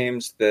like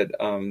games that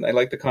I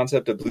like the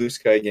concept of blue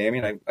sky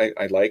gaming.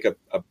 I like a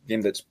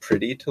game that's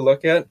pretty to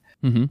look at.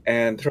 Mm-hmm.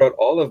 And throughout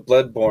all of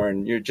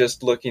Bloodborne, you're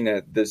just looking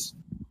at this,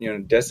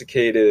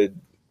 desiccated,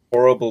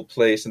 horrible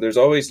place, and there's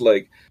always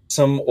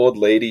some old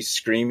lady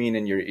screaming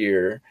in your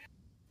ear,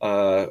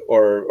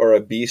 or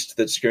a beast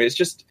that's screaming. It's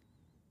just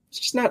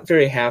not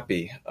very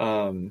happy.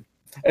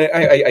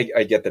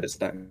 I get that it's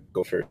not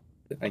go for.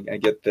 I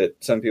get that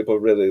some people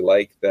really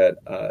like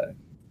that.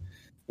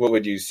 What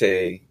would you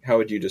say? How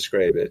would you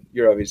describe it?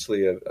 You're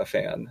obviously a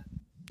fan.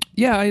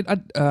 Yeah,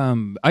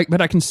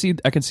 but I can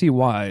see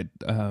why.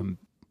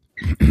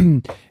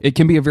 It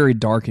can be a very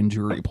dark and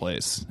dreary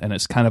place, and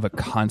it's kind of a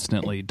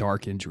constantly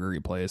dark and dreary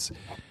place.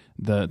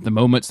 The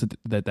moments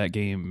that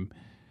game,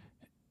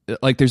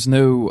 there's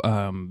no.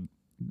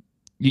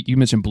 You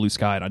mentioned blue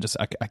sky, and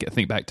I can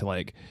think back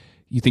to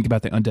you think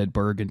about the Undead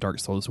Burg in Dark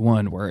Souls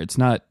 1, where it's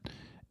not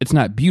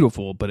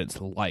beautiful, but it's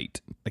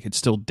light. It's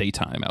still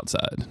daytime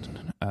outside.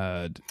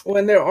 Well,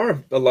 and there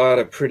are a lot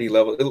of pretty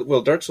levels.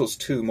 Well, Dark Souls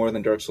 2, more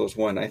than Dark Souls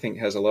 1, I think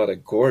has a lot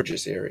of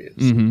gorgeous areas.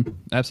 Mm-hmm.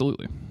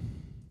 Absolutely.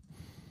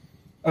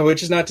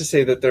 Which is not to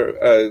say that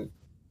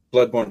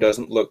Bloodborne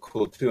doesn't look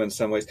cool too in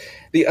some ways.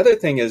 The other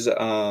thing is,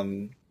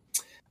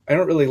 I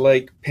don't really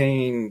like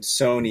paying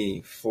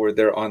Sony for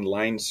their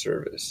online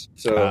service.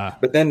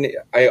 But then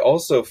I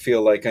also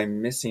feel like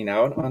I'm missing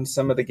out on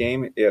some of the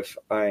game if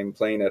I'm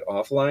playing it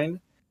offline.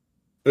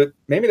 But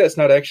maybe that's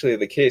not actually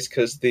the case,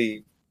 because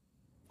the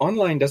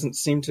online doesn't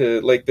seem to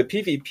the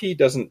PvP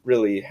doesn't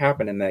really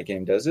happen in that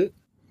game, does it?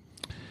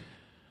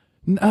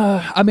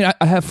 I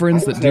have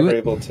friends that do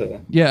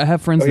it. Yeah, I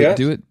have friends that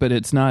do it, but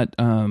it's not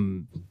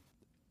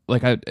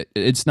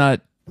it's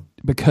not,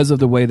 because of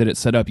the way that it's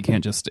set up. You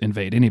can't just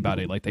invade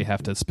anybody. They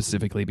have to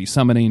specifically be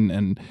summoning,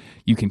 and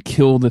you can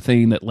kill the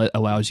thing that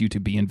allows you to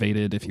be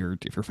invaded if you're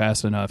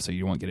fast enough, so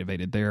you won't get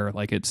invaded there.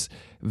 It's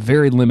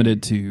very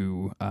limited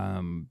to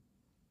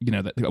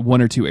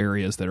one or two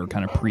areas that are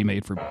kind of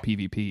pre-made for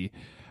PvP.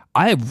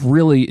 I have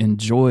really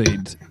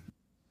enjoyed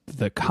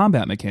the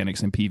combat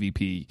mechanics in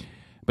PvP.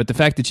 But the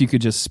fact that you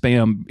could just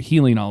spam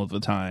healing all of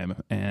the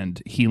time,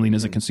 and healing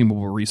as a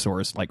consumable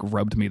resource,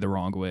 rubbed me the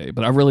wrong way.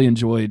 But I really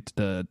enjoyed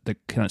the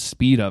kind of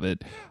speed of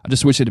it. I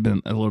just wish it had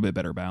been a little bit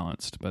better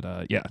balanced.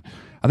 But yeah,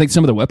 I think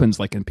some of the weapons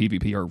in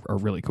PvP are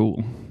really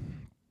cool.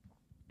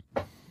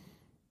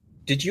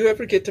 Did you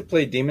ever get to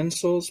play Demon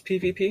Souls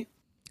PvP?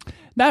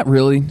 Not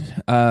really.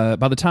 By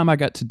the time I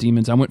got to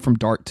Demons, I went from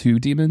Dark to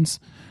Demons.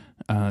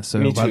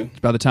 So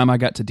by the time I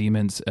got to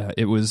Demons,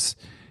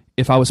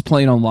 if I was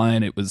playing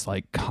online, it was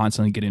like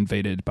constantly get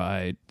invaded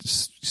by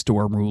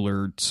storm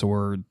ruler,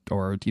 sword,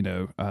 or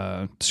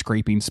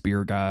scraping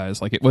spear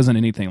guys. Like it wasn't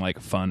anything like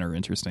fun or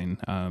interesting.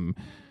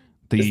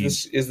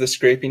 Is the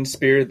scraping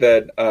spear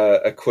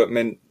that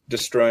equipment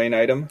destroying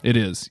item? It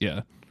is,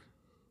 yeah.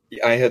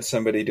 I had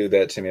somebody do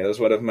that to me. That was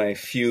one of my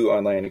few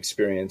online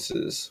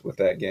experiences with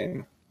that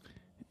game.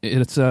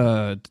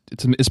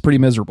 It's pretty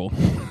miserable.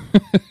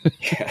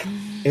 Yeah,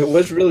 it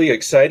was really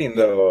exciting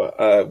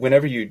though.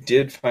 Whenever you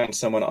did find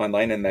someone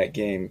online in that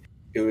game,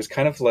 it was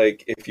kind of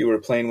like if you were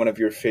playing one of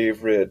your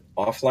favorite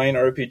offline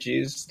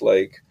RPGs.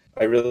 Like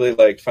I really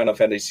liked Final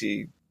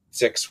Fantasy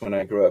VI when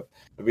I grew up.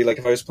 It'd be like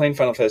if I was playing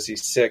Final Fantasy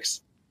VI,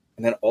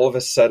 and then all of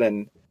a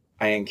sudden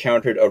I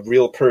encountered a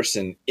real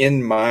person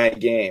in my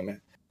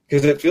game.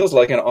 Because it feels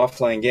like an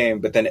offline game,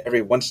 but then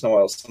every once in a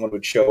while someone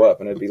would show up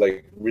and it'd be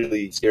like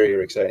really scary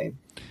or exciting.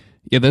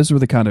 Yeah, those were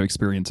the kind of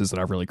experiences that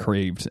I really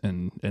craved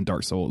in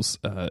Dark Souls.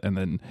 And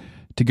then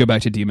to go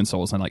back to Demon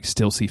Souls and like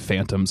still see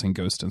phantoms and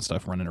ghosts and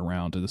stuff running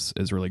around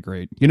is really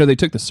great. They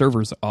took the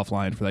servers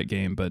offline for that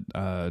game, but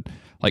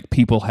like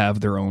people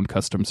have their own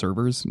custom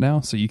servers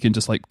now, so you can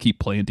just like keep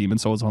playing Demon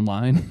Souls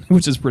online,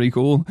 which is pretty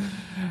cool.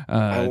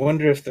 I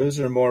wonder if those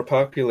are more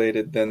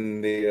populated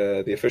than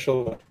the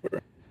official ones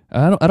were.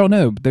 I don't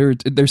know.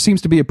 There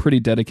seems to be a pretty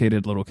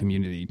dedicated little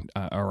community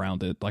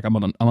around it. Like I'm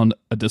on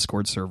a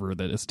Discord server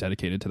that is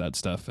dedicated to that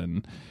stuff,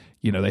 and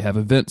they have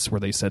events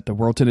where they set the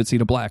world tendency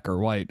to black or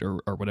white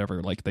or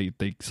whatever. Like they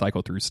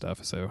cycle through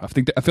stuff. So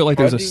I feel like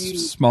there's a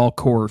small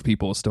core of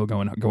people still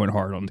going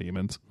hard on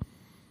demons.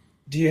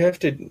 Do you have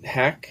to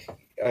hack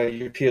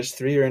your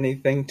PS3 or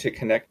anything to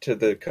connect to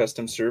the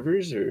custom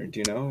servers, or do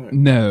you know?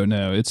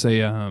 No. It's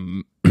a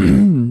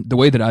the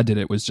way that I did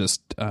it was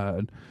just.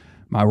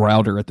 My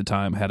router at the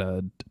time had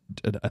a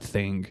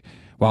thing.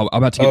 Well, I'm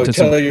about to get to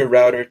tell your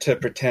router to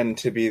pretend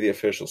to be the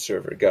official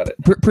server. Got it.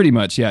 Pretty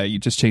much, yeah. You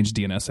just change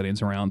DNS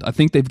settings around. I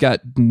think they've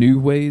got new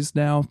ways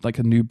now, like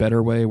a new,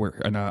 better way. Where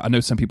and I know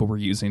some people were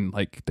using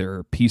like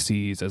their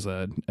PCs as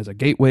a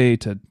gateway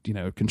to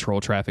control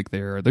traffic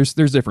there. There's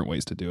different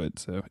ways to do it.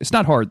 So it's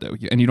not hard though,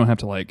 and you don't have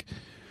to like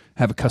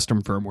have a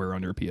custom firmware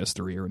on your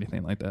PS3 or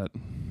anything like that.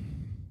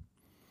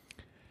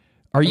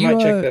 I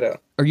might check that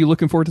out. Are you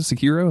looking forward to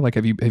Sekiro? Like,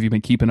 have you been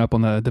keeping up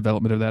on the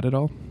development of that at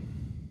all?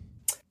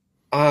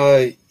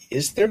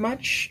 Is there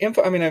much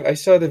info? I mean, I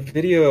saw the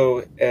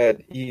video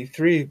at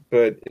E3,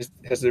 but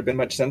has there been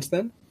much since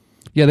then?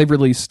 Yeah, they've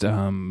released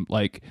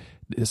like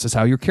this is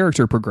how your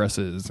character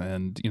progresses,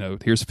 and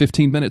here's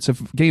 15 minutes of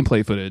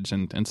gameplay footage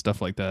and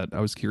stuff like that. I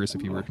was curious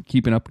if you were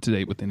keeping up to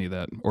date with any of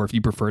that, or if you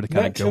prefer to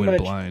kind of go in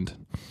blind.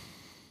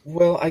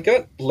 Well, I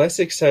got less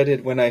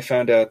excited when I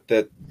found out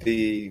that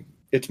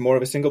it's more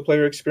of a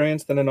single-player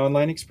experience than an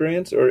online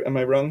experience, or am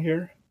I wrong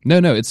here?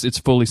 No, it's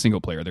fully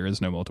single-player. There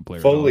is no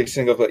multiplayer. Fully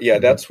single-player. Yeah,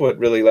 that's what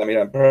really let me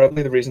down.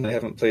 Probably the reason I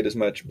haven't played as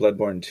much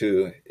Bloodborne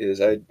 2 is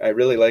I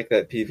really like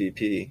that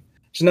PvP.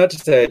 Which is not to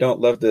say I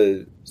don't love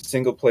the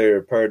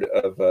single-player part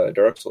of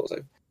Dark Souls.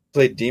 I've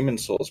played Demon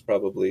Souls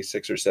probably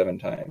 6 or 7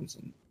 times,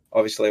 and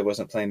obviously I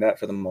wasn't playing that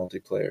for the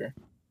multiplayer.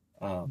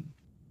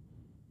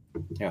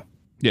 Yeah.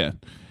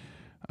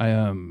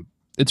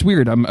 It's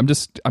weird. I'm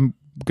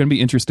going to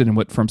be interested in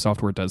what From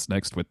Software does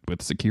next with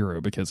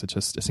Sekiro, because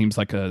it seems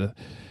like a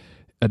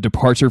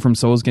departure from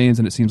Souls games,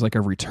 and it seems like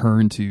a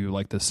return to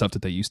like the stuff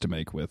that they used to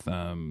make with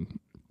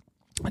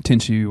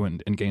Tenchu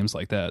and games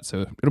like that.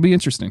 So it'll be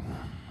interesting.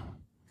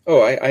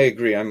 Oh, I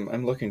agree.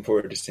 I'm looking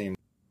forward to seeing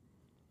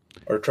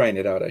or trying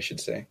it out, I should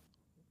say.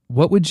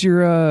 What would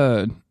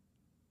your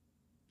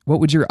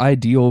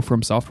ideal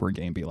From Software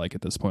game be like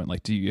at this point?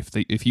 Like,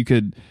 if you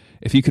could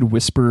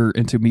whisper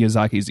into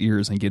Miyazaki's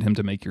ears and get him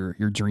to make your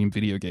dream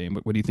video game,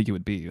 what do you think it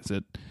would be? Is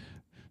it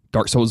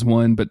Dark Souls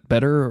 1 but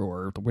better,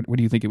 or what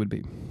do you think it would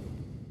be?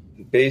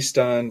 Based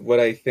on what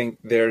I think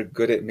they're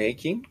good at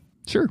making?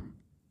 Sure.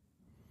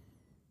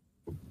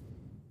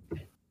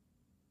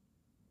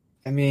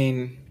 I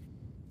mean,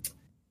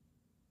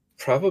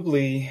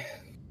 probably,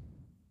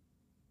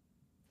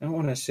 I don't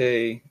want to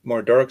say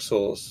more Dark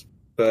Souls,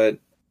 but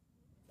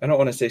I don't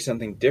want to say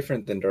something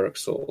different than Dark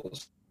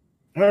Souls.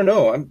 I don't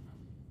know.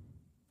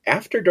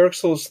 After Dark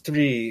Souls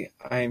 3,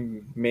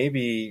 I'm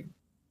maybe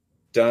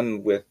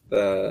done with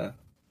the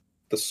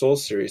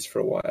Souls series for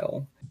a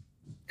while,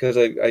 because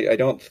I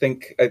don't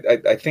think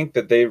I think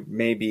that they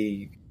may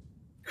be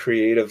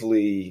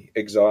creatively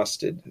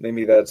exhausted.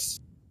 Maybe that's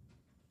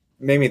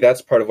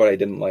part of what I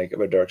didn't like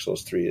about Dark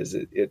Souls 3 is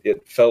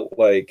it felt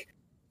like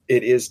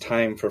it is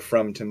time for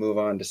From to move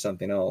on to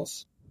something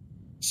else.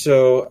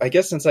 So I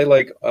guess since I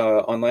like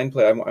online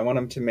play, I want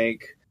them to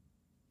make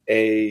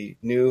a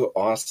new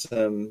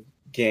awesome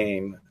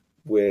game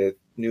with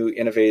new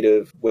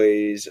innovative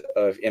ways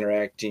of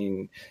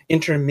intermingling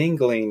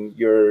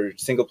your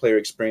single player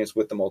experience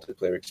with the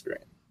multiplayer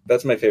experience.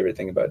 That's my favorite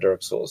thing about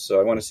Dark Souls. So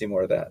I want to see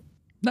more of that.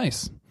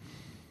 Nice.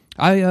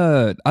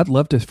 I'd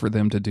love for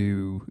them to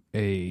do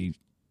the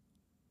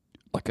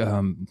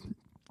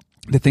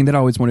thing that I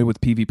always wanted with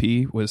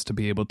PvP was to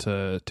be able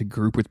to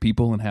group with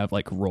people and have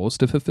like roles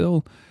to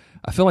fulfill.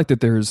 I feel like that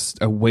there's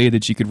a way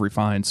that you could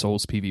refine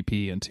Souls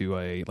PvP into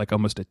a like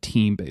almost a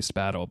team based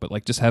battle, but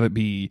like just have it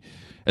be,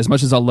 as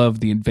much as I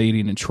love the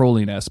invading and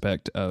trolling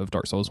aspect of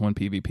Dark Souls 1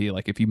 PvP,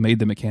 like if you made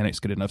the mechanics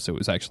good enough so it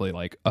was actually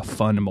like a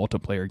fun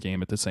multiplayer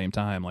game at the same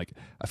time, like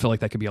I feel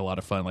like that could be a lot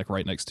of fun, like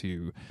right next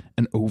to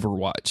an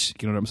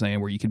Overwatch, you know what I'm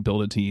saying, where you could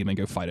build a team and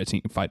go fight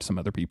some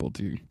other people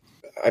too.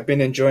 I've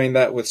been enjoying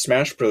that with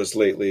Smash Bros.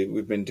 Lately.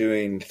 We've been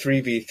doing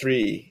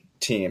 3v3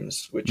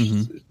 teams, which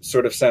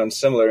sort of sounds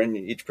similar, and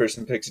each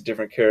person picks a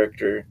different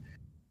character,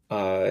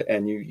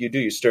 and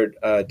you start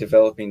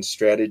developing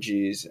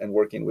strategies and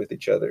working with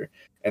each other,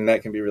 and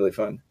that can be really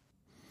fun.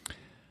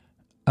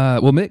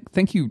 Well, Mick,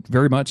 thank you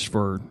very much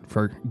for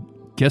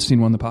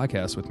guesting on the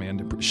podcast with me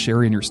and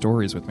sharing your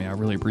stories with me. I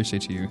really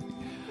appreciate you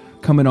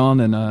coming on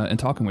and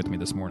talking with me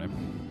this morning.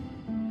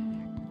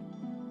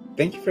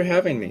 Thank you for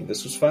having me.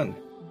 This was fun.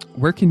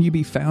 Where can you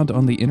be found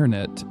on the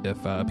internet if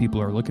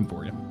people are looking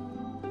for you?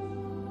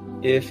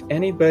 If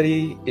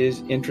anybody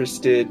is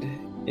interested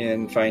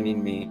in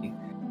finding me,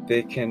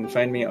 they can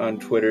find me on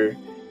Twitter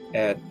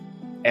at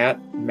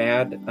 @mad_mage.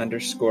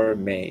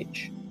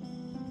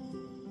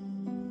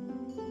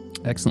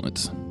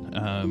 Excellent.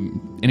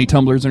 Any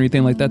Tumblrs or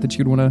anything like that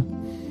you'd want to?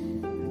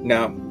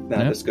 No,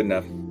 that's good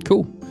enough.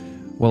 Cool.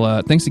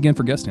 Well, thanks again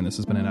for guesting. This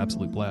has been an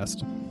absolute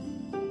blast.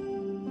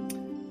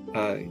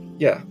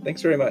 Yeah,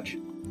 thanks very much.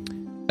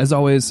 As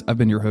always, I've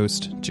been your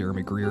host,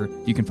 Jeremy Greer.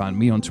 You can find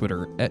me on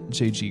Twitter at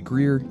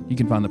JGGreer. You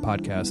can find the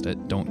podcast at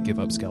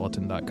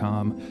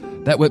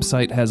don'tgiveupskeleton.com. That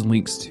website has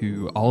links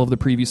to all of the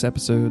previous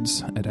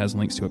episodes. It has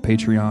links to a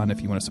Patreon if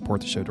you want to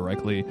support the show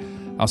directly.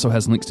 Also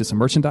has links to some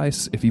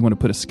merchandise. If you want to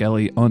put a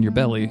skelly on your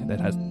belly, that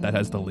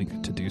has the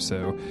link to do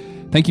so.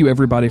 Thank you,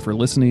 everybody, for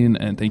listening,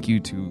 and thank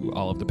you to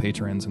all of the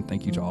patrons, and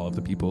thank you to all of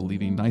the people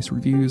leaving nice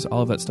reviews.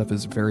 All of that stuff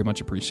is very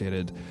much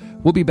appreciated.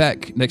 We'll be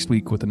back next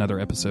week with another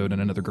episode and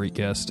another great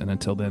guest, and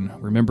until then,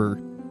 remember,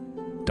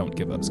 don't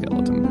give up,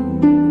 skeleton.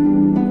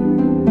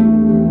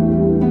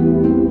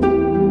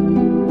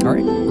 All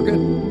right.